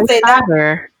it. seeing My things like that.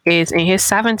 father is in his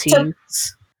To,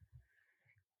 70s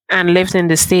and lives in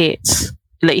the States.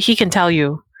 Like he can tell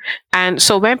you. And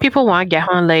so when people want to get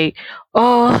on like,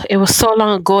 oh, it was so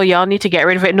long ago, y'all need to get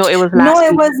rid of it. No, it was no, last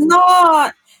it week. was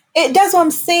not. That's what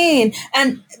I'm saying.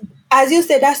 And as you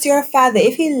said, that's your father.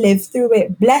 If he lived through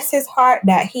it, bless his heart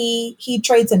that he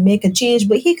tried to make a change,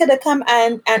 but he could have come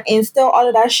and instill all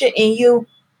of that shit in you.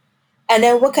 And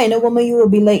then what kind of woman you will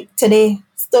be like today,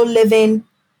 still living.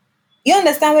 You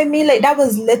understand what I mean? Like that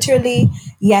was literally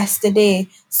yesterday.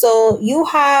 So you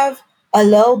have a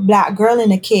little black girl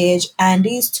in a cage, and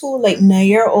these two like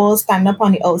 9-year olds stand up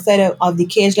on the outside of the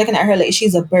cage looking at her like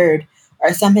she's a bird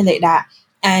or something like that.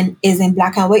 And is in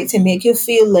black and white to make you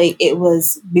feel like it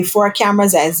was before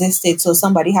cameras existed. So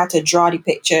somebody had to draw the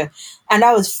picture. And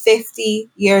that was 50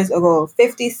 years ago,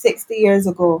 50, 60 years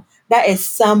ago. That is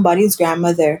somebody's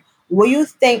grandmother. What do you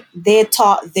think they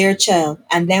taught their child?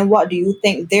 And then what do you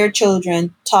think their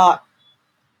children taught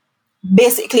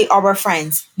basically our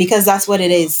friends? Because that's what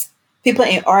it is. People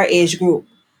in our age group.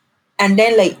 And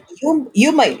then like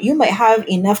you might have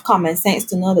enough common sense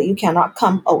to know that you cannot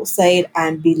come outside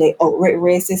and be like outright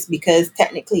racist because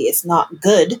technically it's not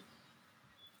good,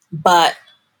 but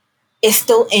it's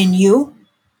still in you.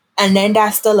 And then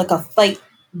that's still like a fight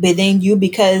within you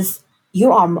because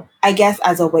you are, I guess,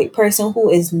 as a white person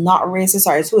who is not racist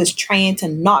or who is trying to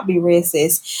not be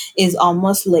racist, is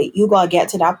almost like you gotta get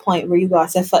to that point where you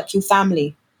gotta say fuck you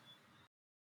family.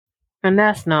 And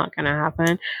that's not gonna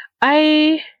happen.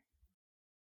 I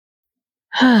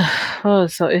oh,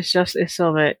 so it's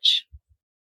so much.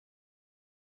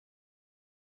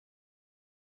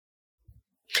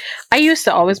 I used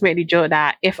to always make the joke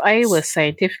that if I was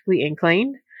scientifically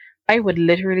inclined, I would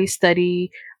literally study.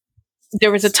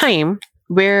 There was a time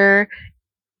where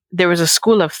there was a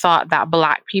school of thought that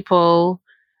black people,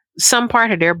 some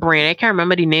part of their brain, I can't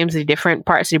remember the names of the different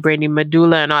parts of the brain, the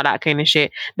medulla and all that kind of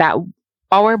shit, that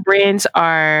our brains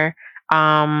are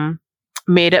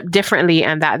made up differently,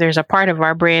 and that there's a part of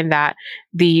our brain that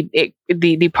the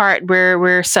part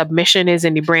where submission is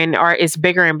in the brain or is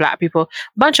bigger in black people.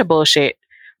 Bunch of bullshit.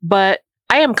 But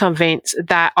I am convinced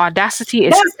that audacity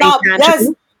is That's something not that's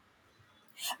tangible,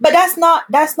 but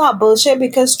that's not bullshit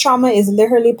because trauma is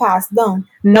literally passed down.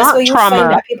 That's not where you find trauma,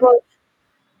 that people.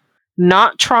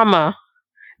 not trauma.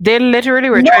 They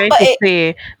literally were No, trying but to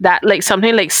say that like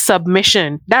something like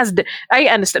submission. I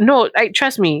understand. No, I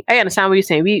trust me. I understand what you're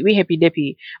saying. We hippy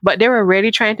dippy, but they were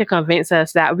really trying to convince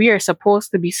us that we are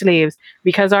supposed to be slaves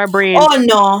because our brains. oh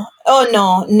no, oh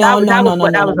no, no, no, That was no, no,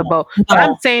 what no, that no, was no, about. But I'm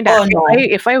no, saying that oh no,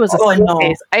 if I was a oh no.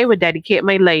 scientist, I would dedicate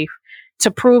my life to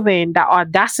proving that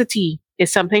audacity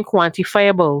is something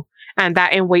quantifiable, and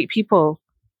that in white people,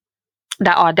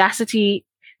 that audacity,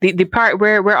 the part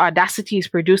where audacity is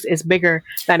produced is bigger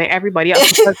than in everybody else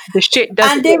because the shit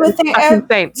doesn't And they make would any think, fucking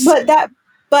sense.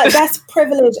 but that's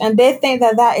privilege, and they think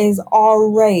that that is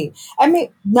all right. I mean,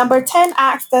 number 10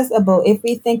 asked us about if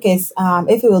we think it's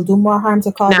if it will do more harm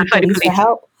to call Nah, the fuck the police for police.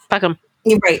 help. Fuck them.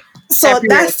 You're right. So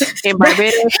Everywhere. that's In but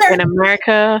Barbados, in here,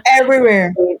 America,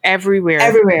 everywhere, everywhere.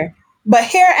 everywhere. But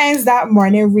here ends that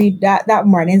morning read that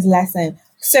morning's lesson.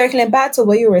 Circling back to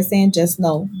what you were saying just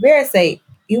now, where say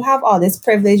you have all this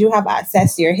privilege, you have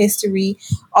access to your history,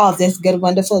 all of this good,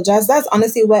 wonderful jazz. That's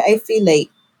honestly what I feel like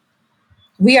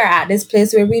we are at this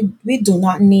place where we do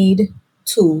not need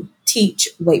to teach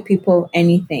white people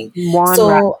anything. One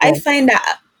So I rascal.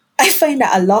 find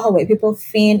that a lot of white people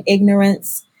feign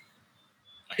ignorance,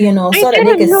 I so that they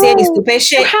can didn't say the know. stupid You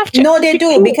shit. have to No, they do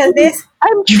educate because me.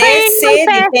 I'm they trying my say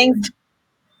the best. things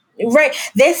right.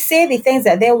 They say the things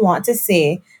that they want to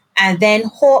say, and then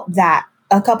hope that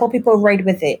a couple people ride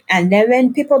with it. And then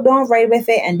when people don't ride with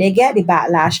it and they get the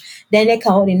backlash, then they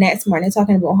come out the next morning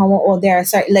talking about how they're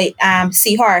sorry, like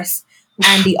Seahorse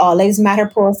and the All Lives Matter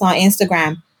post on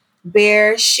Instagram.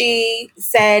 where she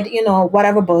said,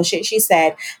 whatever bullshit she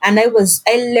said. And I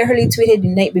literally tweeted the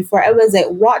night before. I was like,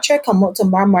 watch her come out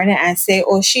tomorrow morning and say,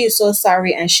 oh, she is so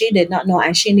sorry and she did not know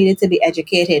and she needed to be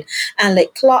educated. And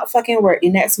like, clock fucking work the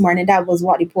next morning. That was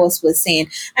what the post was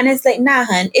saying. And it's like, nah,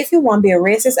 hun, if you want to be a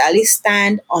racist, at least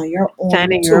stand on your own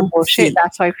Standing your 2 bullshit. feet.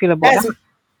 That's how I feel about That's that.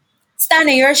 stand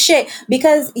in your shit,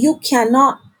 because you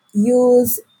cannot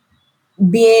use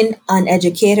being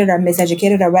uneducated or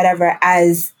miseducated or whatever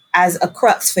as a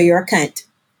crux for your cunt.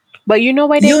 But you know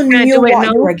why they You can't knew do it what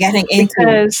you now? were getting into.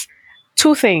 Because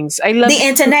two things. I love The these two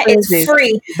internet is phrases.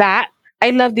 free. That I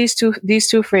love these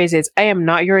two phrases. I am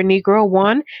not your Negro,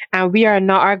 one, and we are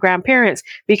not our grandparents.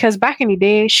 Because back in the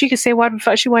day, she could say what the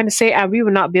fuck she wanted to say, and we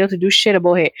would not be able to do shit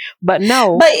about it. But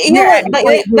no, But we're at the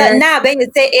point but where now when you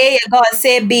say A, you gotta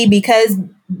say B, because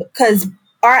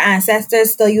our ancestors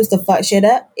still used to fuck shit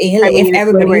up. I Like, if mean, when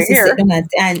everybody we're used to sit here,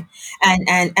 down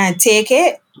and take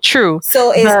it. true.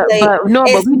 So it's like, But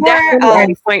it's we more definitely are at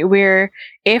of, the point where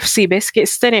if Seabiscuit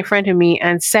stood in front of me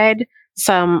and said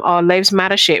some All Lives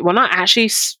Matter shit, well, not actually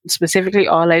specifically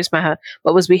All Lives Matter,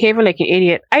 but was behaving like an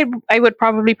idiot, I would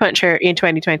probably punch her in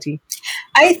 2020.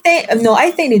 I think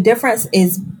the difference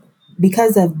is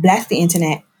because of bless the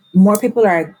internet. More people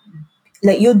are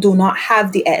like, you do not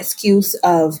have the excuse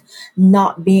of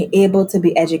not being able to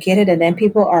be educated, and then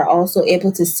people are also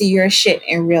able to see your shit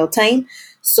in real time.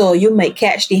 So you might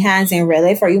catch the hands in real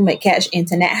life, or you might catch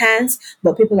internet hands,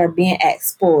 but people are being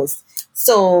exposed.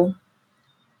 So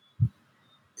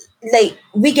like,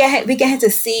 we get to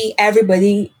see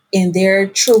everybody in their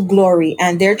true glory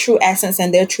and their true essence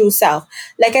and their true self.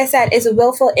 Like I said, it's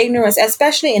willful ignorance,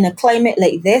 especially in a climate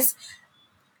like this.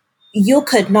 You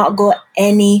could not go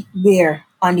anywhere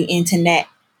on the internet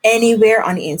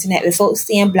without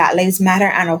seeing Black Lives Matter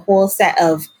and a whole set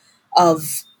of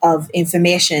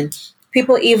information.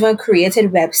 People even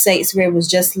created websites where it was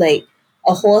just like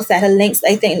a whole set of links,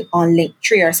 I think on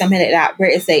Linktree or something like that, where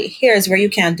it's like, here's where you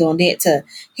can donate to,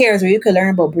 here's where you can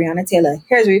learn about Breonna Taylor,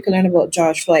 here's where you can learn about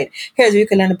George Floyd, here's where you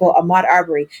can learn about Ahmaud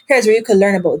Arbery, here's where you can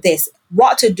learn about this,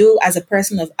 what to do as a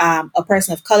person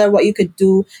of color, what you could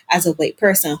do as a white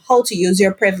person, how to use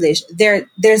your privilege.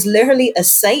 There's literally a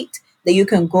site that you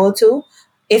can go to.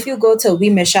 If you go to We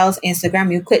Michelle's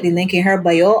Instagram, you click the link in her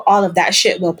bio, all of that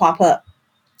shit will pop up.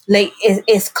 Like,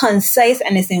 it's concise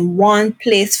and it's in one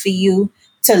place for you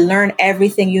to learn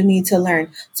everything you need to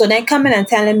learn. So then coming and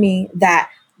telling me that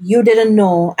you didn't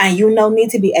know and you now need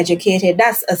to be educated,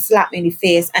 that's a slap in the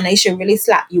face, and I should really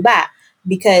slap you back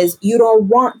because you don't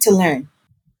want to learn.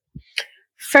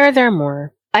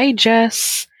 Furthermore, I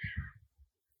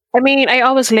mean, I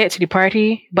always late to the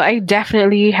party, but I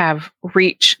definitely have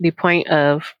reached the point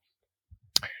of,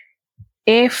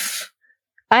 if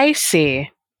I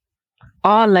say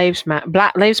all lives matter,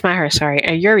 Black lives matter, sorry,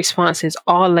 and your response is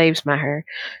all lives matter,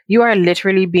 you are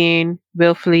literally being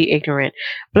willfully ignorant.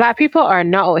 Black people are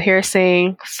not out here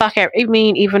saying fuck I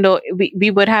mean, even though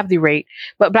we would have the right,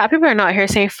 but Black people are not here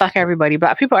saying fuck everybody.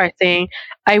 Black people are saying,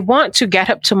 I want to get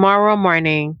up tomorrow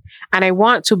morning and I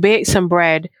want to bake some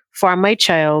bread for my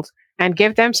child and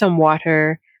give them some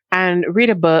water and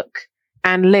read a book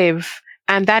and live,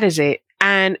 and that is it.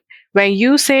 And when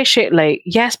you say shit like,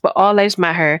 yes, but all lives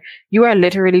matter, you are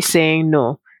literally saying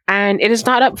no. And it is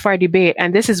not up for debate.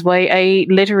 And this is why I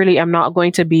literally am not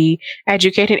going to be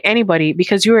educating anybody,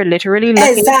 because you are literally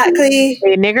looking Exactly.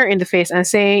 a nigger in the face and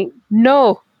saying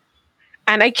no.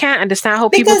 And I can't understand how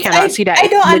people Because cannot I see that I it's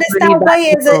don't literally understand that why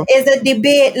simple. is a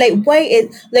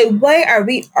debate, why are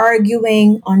we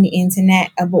arguing on the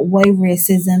internet about why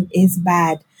racism is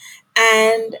bad?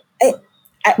 And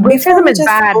before Racism we is just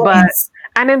bad, go but in,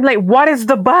 and then like, what is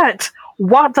the but?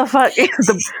 What the fuck is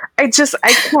the? I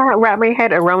can't wrap my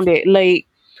head around it. Like,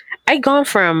 I gone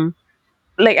from,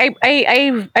 like,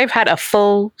 I've had a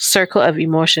full circle of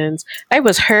emotions. I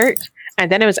was hurt, and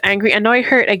then I was angry, and now I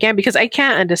hurt again because I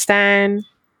can't understand,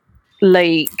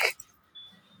 like,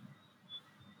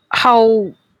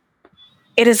 how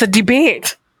it is a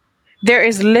debate. There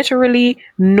is literally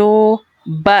no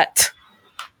but.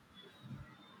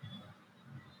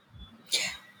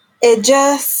 it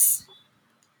just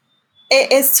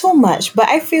it's too much. But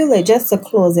I feel like, just to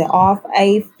close it off,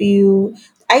 I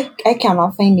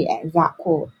cannot find the exact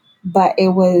quote, but it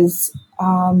was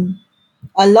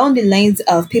along the lines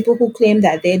of, people who claim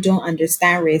that they don't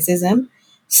understand racism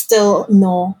still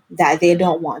know that they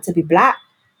don't want to be Black,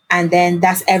 and then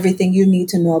that's everything you need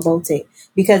to know about it.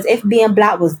 Because if being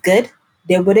Black was good,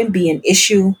 there wouldn't be an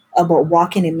issue about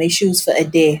walking in my shoes for a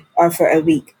day or for a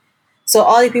week. So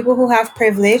all the people who have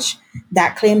privilege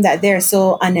that claim that they're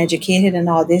so uneducated and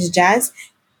all this jazz,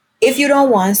 if you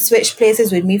don't want to switch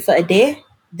places with me for a day,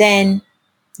 then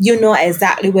you know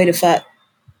exactly where the fuck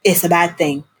it's a bad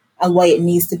thing and why it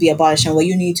needs to be abolished and what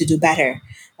you need to do better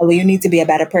or where you need to be a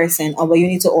better person or where you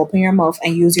need to open your mouth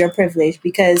and use your privilege.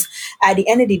 Because at the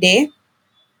end of the day,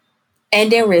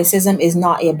 ending racism is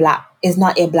not a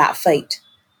black fight.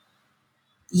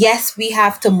 Yes, we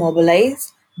have to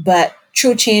mobilize, but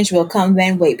true change will come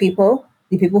when white people,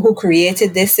 the people who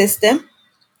created this system,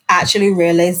 actually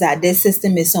realize that this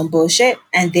system is some bullshit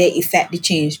and they effect the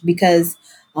change. Because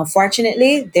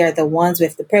unfortunately, they're the ones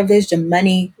with the privilege, the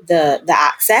money, the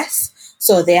access,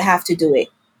 so they have to do it.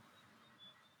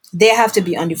 They have to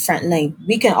be on the front line.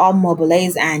 We can all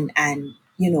mobilize and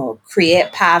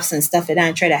create paths and stuff like that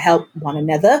and try to help one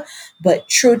another, but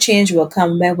true change will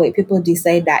come when white people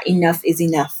decide that enough is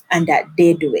enough and that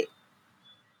they do it.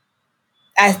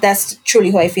 As that's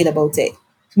truly how I feel about it.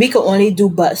 We can only do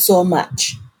but so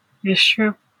much, It's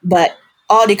true. but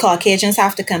all the Caucasians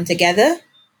have to come together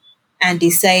and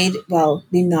decide, well,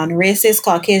 the non-racist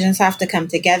Caucasians have to come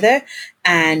together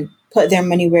and put their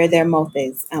money where their mouth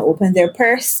is and open their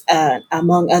purse,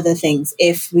 among other things,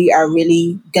 if we are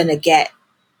really going to get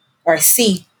or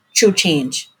see true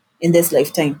change in this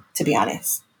lifetime, to be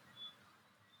honest.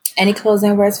 Any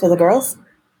closing words for the girls?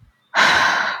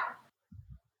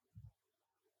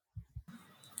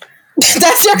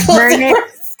 That's your Burn closing it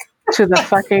words. to the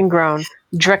fucking ground.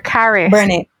 Dracarys.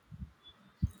 Burn it.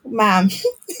 Ma'am,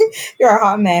 you're a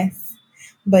hot mess.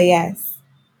 But yes,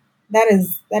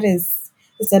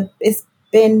 it's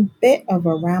been a bit of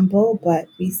a ramble, but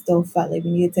we still felt like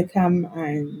we needed to come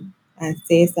and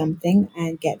say something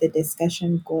and get the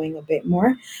discussion going a bit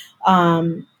more.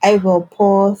 I will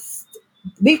post.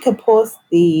 We could post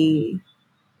the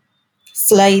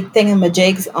slide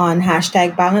thingamajigs on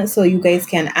hashtag balance so you guys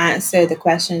can answer the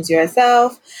questions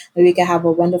yourself. We can have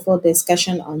a wonderful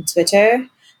discussion on Twitter.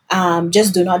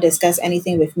 Just do not discuss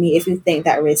anything with me if you think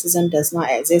that racism does not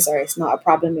exist or it's not a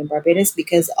problem in Barbados,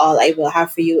 because all I will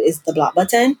have for you is the block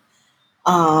button.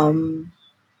 Um,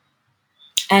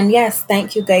 and yes,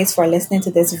 thank you guys for listening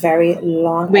to this very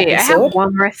long Wait, I have episode.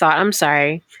 one more thought. I'm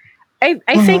sorry. I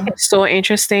think Mhm. it's so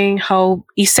interesting how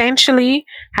essentially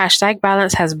hashtag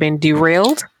balance has been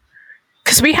derailed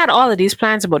because we had all of these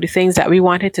plans about the things that we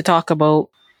wanted to talk about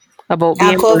And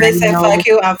being COVID said millennials fuck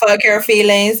you and fuck your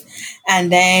feelings,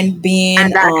 and then being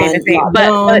and that kind on of thing. But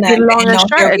lockdown, the and long then and now here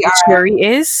short of we the are. story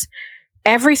is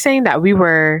everything that we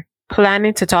were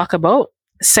planning to talk about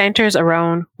centers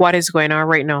around what is going on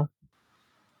right now.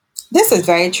 This is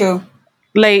very true.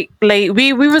 Like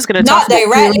we was gonna talk Not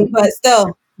about directly, but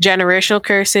still. generational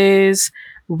curses,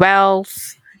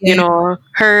 wealth, Yeah.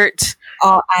 hurt,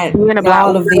 And being a black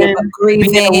all of the woman, being a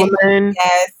grieving. woman,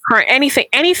 Yes. or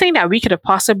anything that we could have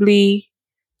possibly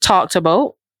talked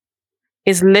about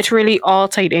is literally all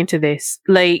tied into this.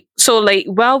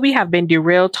 While we have been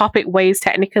derailed topic wise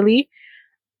technically,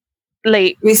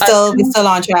 like We still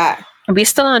on track. we're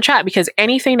still on track because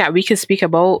anything that we could speak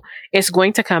about is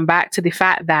going to come back to the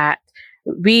fact that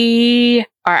we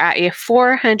are at a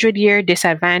 400-year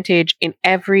disadvantage in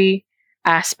every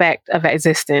aspect of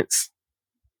existence.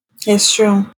 It's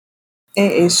true.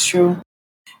 It is true.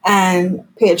 And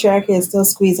patriarchy is still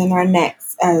squeezing our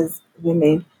necks as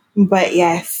women. But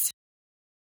yes.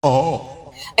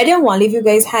 I didn't want to leave you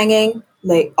guys hanging,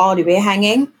 like all the way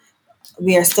hanging.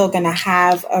 We are still gonna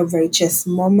have a righteous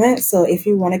moment. So if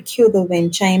you want to cue the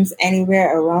wind chimes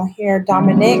anywhere around here,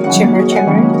 Dominic, chimmer,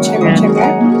 chimmer, chimmer, Yeah.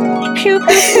 chimmer. Pew pew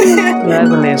pew. Yeah, that's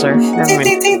a laser. Never Ting, mind.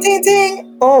 ting, ting, ting,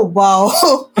 ting. Oh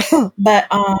wow. But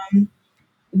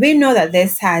we know that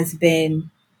this has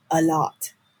been a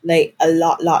lot. Like a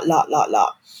lot.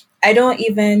 I don't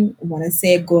even want to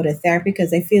say go to therapy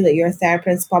because I feel that your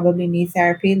therapist probably need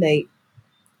therapy. Like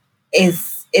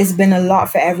it's been a lot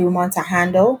for everyone to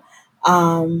handle.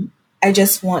 I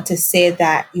just want to say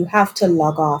that you have to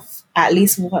log off at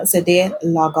least once a day.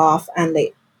 Log off, and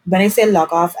like when I say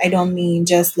log off, I don't mean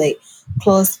just like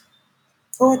close.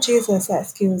 Oh Jesus,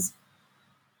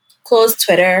 close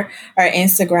Twitter or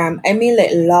Instagram. I mean, like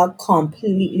log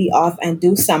completely off and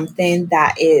do something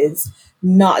that is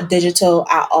not digital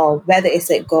at all. Whether it's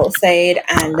like go outside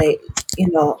and like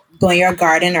go in your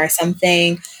garden or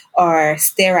something, or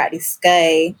stare at the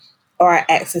sky, or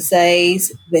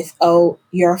exercise without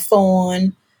your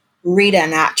phone. Read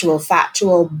an actual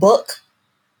factual book.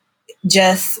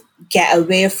 Just get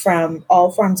away from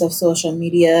all forms of social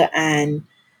media and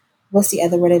what's the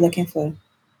other word I'm looking for?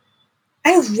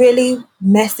 I really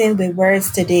messing with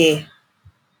words today.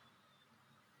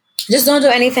 Just don't do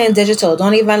anything digital.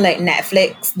 Don't even like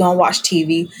Netflix. Don't watch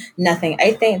TV. Nothing.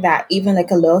 I think that even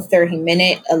like a little 30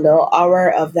 minute, a little hour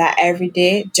of that every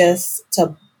day, just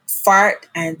to fart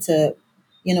and to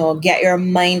get your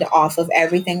mind off of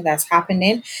everything that's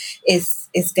happening, is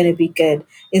going to be good.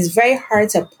 It's very hard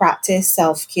to practice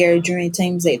self-care during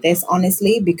times like this,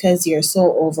 honestly, because you're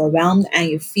so overwhelmed and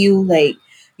you feel like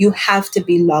you have to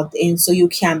be logged in so you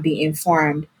can be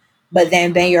informed. But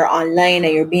then when you're online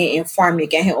and you're being informed, you're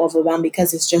getting overwhelmed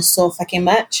because it's just so fucking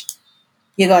much.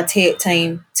 You gotta take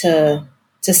time to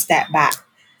step back.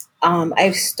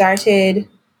 I've started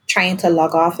trying to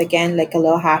log off again, like a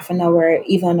little half an hour,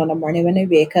 even on the morning when I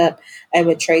wake up. I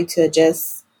would try to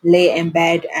just lay in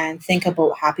bed and think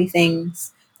about happy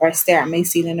things or stare at my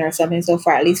ceiling or something. So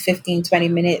for at least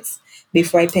 15-20 minutes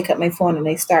before I pick up my phone and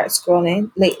I start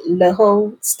scrolling, like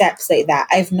little steps like that.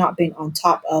 I've not been on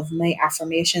top of my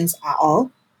affirmations at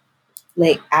all,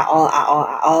 like at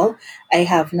all. I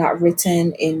have not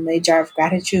written in my jar of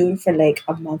gratitude for like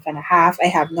a month and a half. I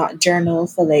have not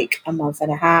journaled for like a month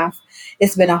and a half.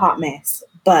 It's been a hot mess,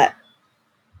 but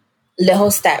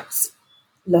little steps,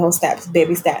 little steps,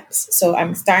 baby steps. So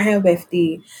I'm starting with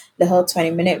the little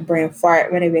 20-minute brain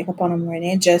fart when I wake up on the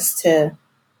morning, just to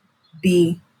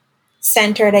be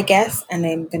centered, I guess. And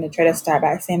I'm going to try to start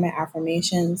by saying my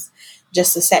affirmations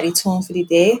just to set the tone for the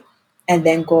day and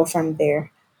then go from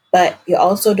there. But you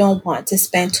also don't want to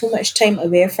spend too much time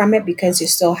away from it because you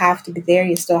still have to be there.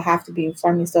 You still have to be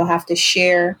informed. You still have to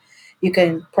share. You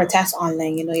can protest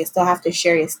online. You still have to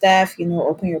share your stuff.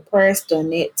 Open your purse,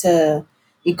 donate to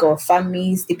the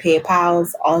GoFundMe's, the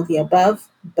PayPal's, all the above.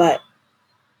 But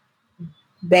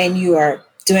when you are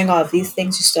doing all of these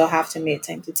things, you still have to make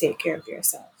time to take care of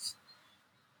yourself.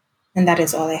 And that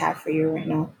is all I have for you right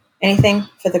now. Anything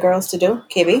for the girls to do,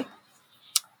 KB?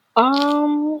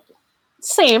 Um,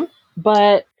 Same,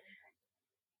 but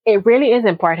it really is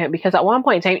important because at one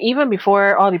point in time, even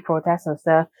before all the protests and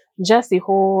stuff, just the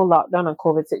whole lockdown and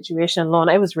COVID situation alone,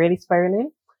 I was really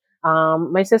spiraling.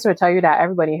 My sister would tell you that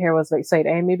everybody here was like side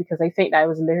eyeing me because I think that I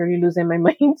was literally losing my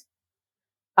mind.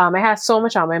 I had so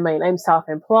much on my mind. I'm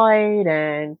self-employed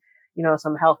and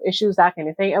some health issues, that kind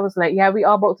of thing. I was like, yeah, we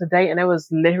all about to die, and I was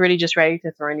literally just ready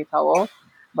to throw in the towel.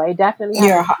 But I definitely have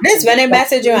You're hot. This when they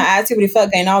message you and ask you what the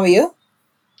fuck going on with you.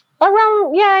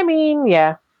 around. Yeah, I mean,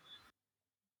 yeah.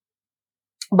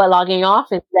 But logging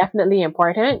off is definitely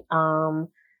important.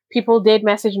 People did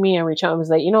message me and reach out and was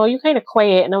like, you kind of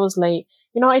quiet, and I was like,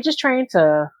 I just trying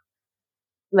to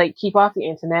like keep off the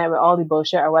internet with all the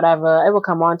bullshit or whatever. I would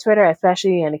come on Twitter,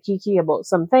 especially and a kiki about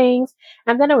some things,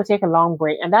 and then I would take a long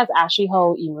break. And that's actually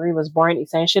how E Marie was born,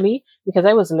 essentially, because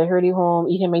I was literally home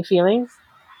eating my feelings.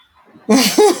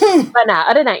 But nah,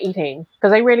 other than eating,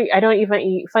 because I don't even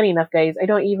eat. Funny enough, guys, I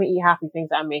don't even eat half the things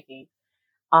that I'm making.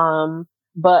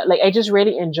 But like I just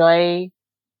really enjoy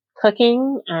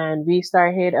cooking, and we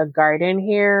started a garden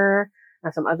here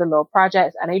and some other little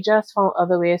projects, and I just found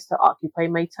other ways to occupy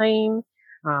my time,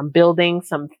 building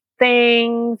some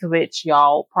things which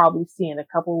y'all probably see in a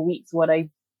couple of weeks what I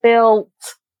built,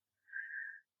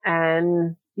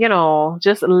 and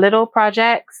just little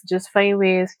projects, just find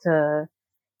ways to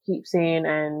keep sane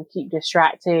and keep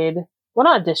distracted. Well,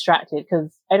 not distracted,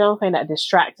 because I don't find that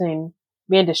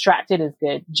being distracted is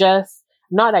good. Just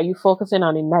not that you focusing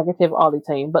on the negative all the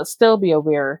time, but still be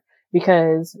aware.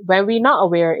 Because when we're not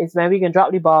aware is when we can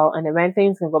drop the ball, and then when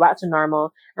things can go back to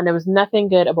normal, and there was nothing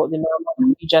good about the normal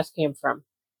that we just came from.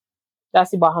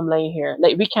 That's the bottom line here.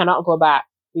 Like, we cannot go back.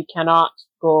 We cannot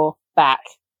go back.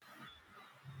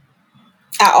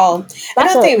 At all. I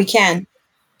That's don't it. think we can.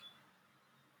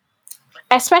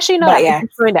 Especially now But that yeah.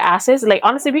 people throwing the asses. Like,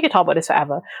 honestly, we could talk about this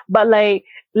forever. But like,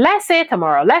 let's say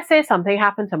something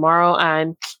happened tomorrow,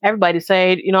 and everybody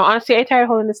said, honestly, I tired of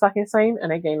holding this fucking sign,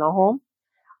 and I getting on home.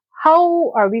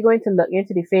 How are we going to look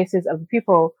into the faces of the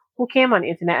people who came on the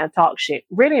internet and talk shit?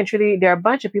 Really and truly, there are a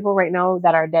bunch of people right now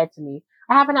that are dead to me.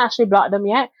 I haven't actually blocked them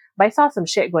yet, but I saw some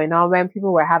shit going on when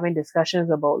people were having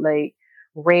discussions about like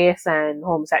race and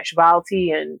homosexuality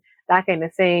and that kind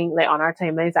of thing, like on our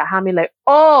timelines, that had me like,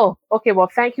 oh, okay, well,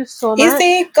 thank you so You much.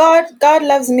 see, God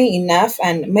loves me enough,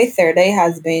 and my third eye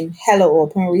has been hella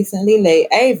open recently. Like,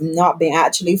 I've not been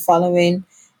actually following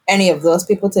any of those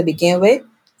people to begin with.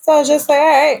 So I was just like, all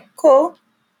right, cool.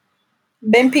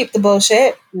 Been peep the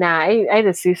bullshit. Nah, I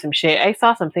just see some shit. I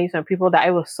saw some things from people that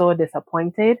I was so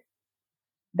disappointed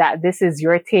that this is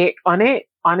your take on it,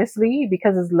 honestly,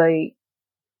 because it's like,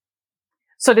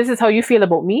 so this is how you feel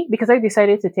about me? Because I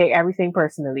decided to take everything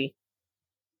personally.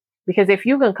 Because if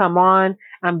you can come on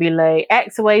and be like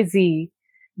XYZ,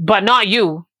 but not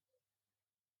you,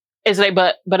 it's like,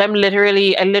 but I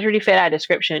literally fit that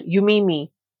description. You mean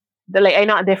me? They're like, I'm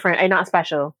not different. I'm not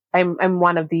special. I'm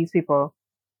one of these people.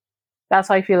 That's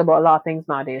how I feel about a lot of things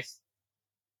nowadays.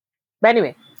 But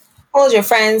anyway, hold your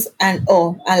friends, and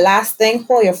last thing,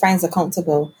 hold your friends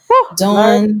accountable. Whew, Lord.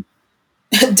 Don't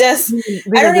just. We I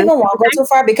can don't do even this want to go too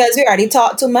far because we already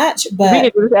talked too much. we But can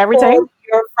do this every time. hold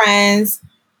your friends,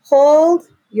 hold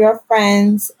your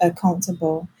friends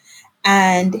accountable.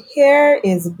 And here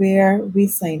is where we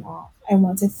sign off. I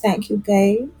want to thank you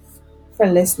guys for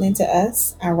listening to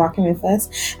us and rocking with us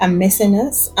and missing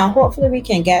us. And hopefully we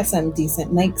can get some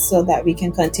decent mics so that we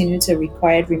can continue to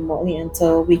record remotely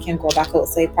until we can go back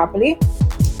outside properly.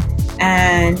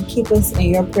 And keep us in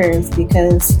your prayers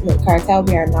because look, Cartel,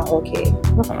 we are not okay.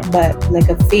 But like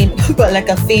a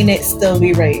phoenix still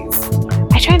we rise.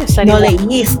 I try to study. No, like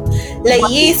yeast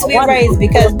we rise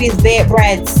because we bake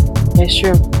breads. It's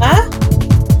true. Huh?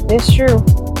 It's true.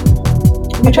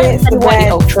 We I'm trying bake to the see what the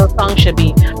bread. outro song should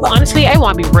be. But honestly, I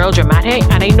want to be real dramatic,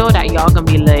 and I know that y'all gonna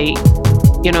be like,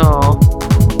 you know,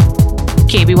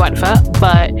 KB what the fuck.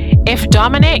 But if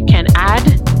Dominic can add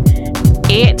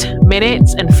 8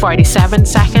 minutes and 47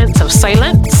 seconds of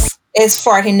silence, It's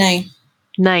 49.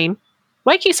 9.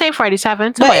 Why keep saying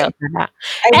 47? But Somebody else said that.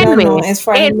 I don't know. Anyway, It's 8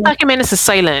 49. fucking minutes of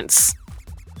silence.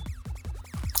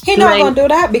 He not Like, gonna do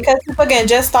that because people can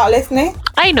just start listening.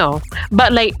 I know,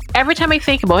 but like every time I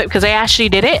think about it, because I actually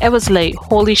did it, it was like,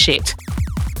 holy shit.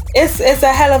 It's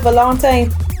a hell of a long time.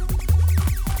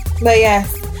 But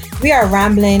yes, we are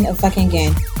rambling a fucking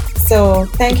game. So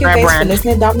thank you guys for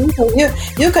listening. Dominic,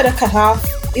 you could have cut off.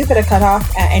 You could have cut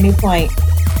off at any point,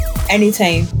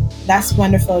 anytime. That's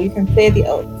wonderful. You can play the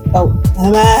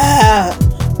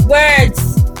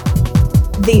words.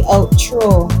 The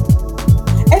outro.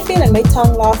 I feel like my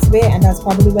tongue lost weight, and that's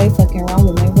probably why I'm fucking wrong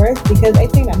with my words because I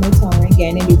think that my tongue ain't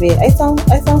getting any weight. I sound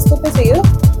stupid to you?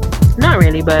 Not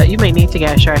really, but you may need to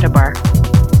get a shorter bar.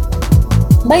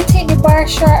 My take the bar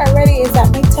short already is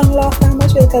that my tongue lost that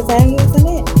much weight because I ain't using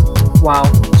it. Wow.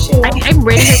 Shoot. I'm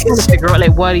really trying to figure out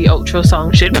like what the outro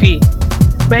song should be.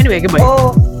 But anyway, goodbye.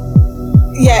 Oh,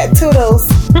 yeah, toodles.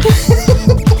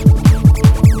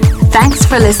 Thanks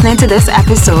for listening to this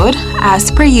episode.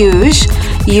 As per usual,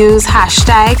 use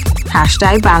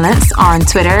hashtag balance on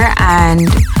Twitter, and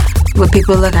when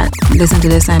people listen to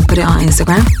this and put it on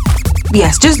Instagram.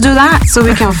 Yes, just do that so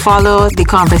we can follow the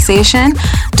conversation.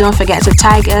 Don't forget to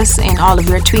tag us in all of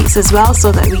your tweets as well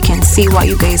so that we can see what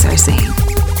you guys are saying.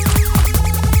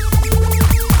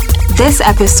 This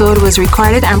episode was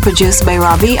recorded and produced by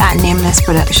Robbie at Nameless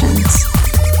Productions.